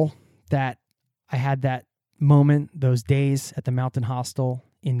grateful that I had that moment, those days at the mountain hostel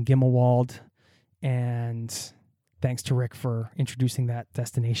in Gimmelwald. And thanks to Rick for introducing that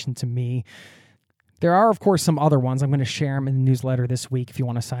destination to me. There are, of course, some other ones. I'm going to share them in the newsletter this week. If you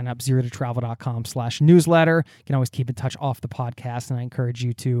want to sign up, zerototravel.com/newsletter. You can always keep in touch off the podcast, and I encourage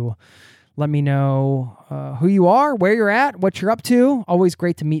you to let me know who you are, where you're at, what you're up to. Always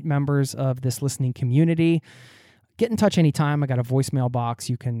great to meet members of this listening community. Get in touch anytime. I got a voicemail box.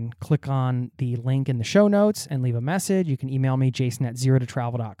 You can click on the link in the show notes and leave a message. You can email me,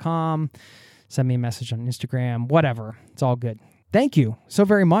 jason@zerototravel.com. Send me a message on Instagram, whatever. It's all good. Thank you so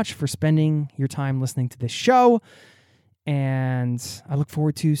very much for spending your time listening to this show. And I look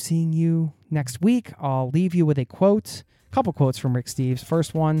forward to seeing you next week. I'll leave you with a couple quotes from Rick Steves.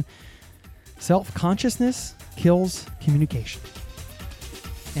 First one, self-consciousness kills communication.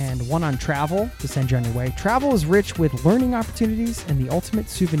 And one on travel to send you on your way. Travel is rich with learning opportunities, and the ultimate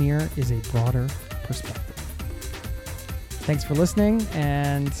souvenir is a broader perspective. Thanks for listening,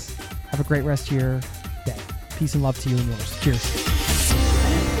 and have a great rest of your day. Peace and love to you and yours. Cheers.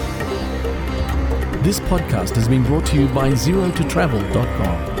 This podcast has been brought to you by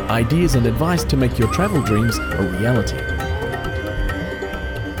zerototravel.com. Ideas and advice to make your travel dreams a reality.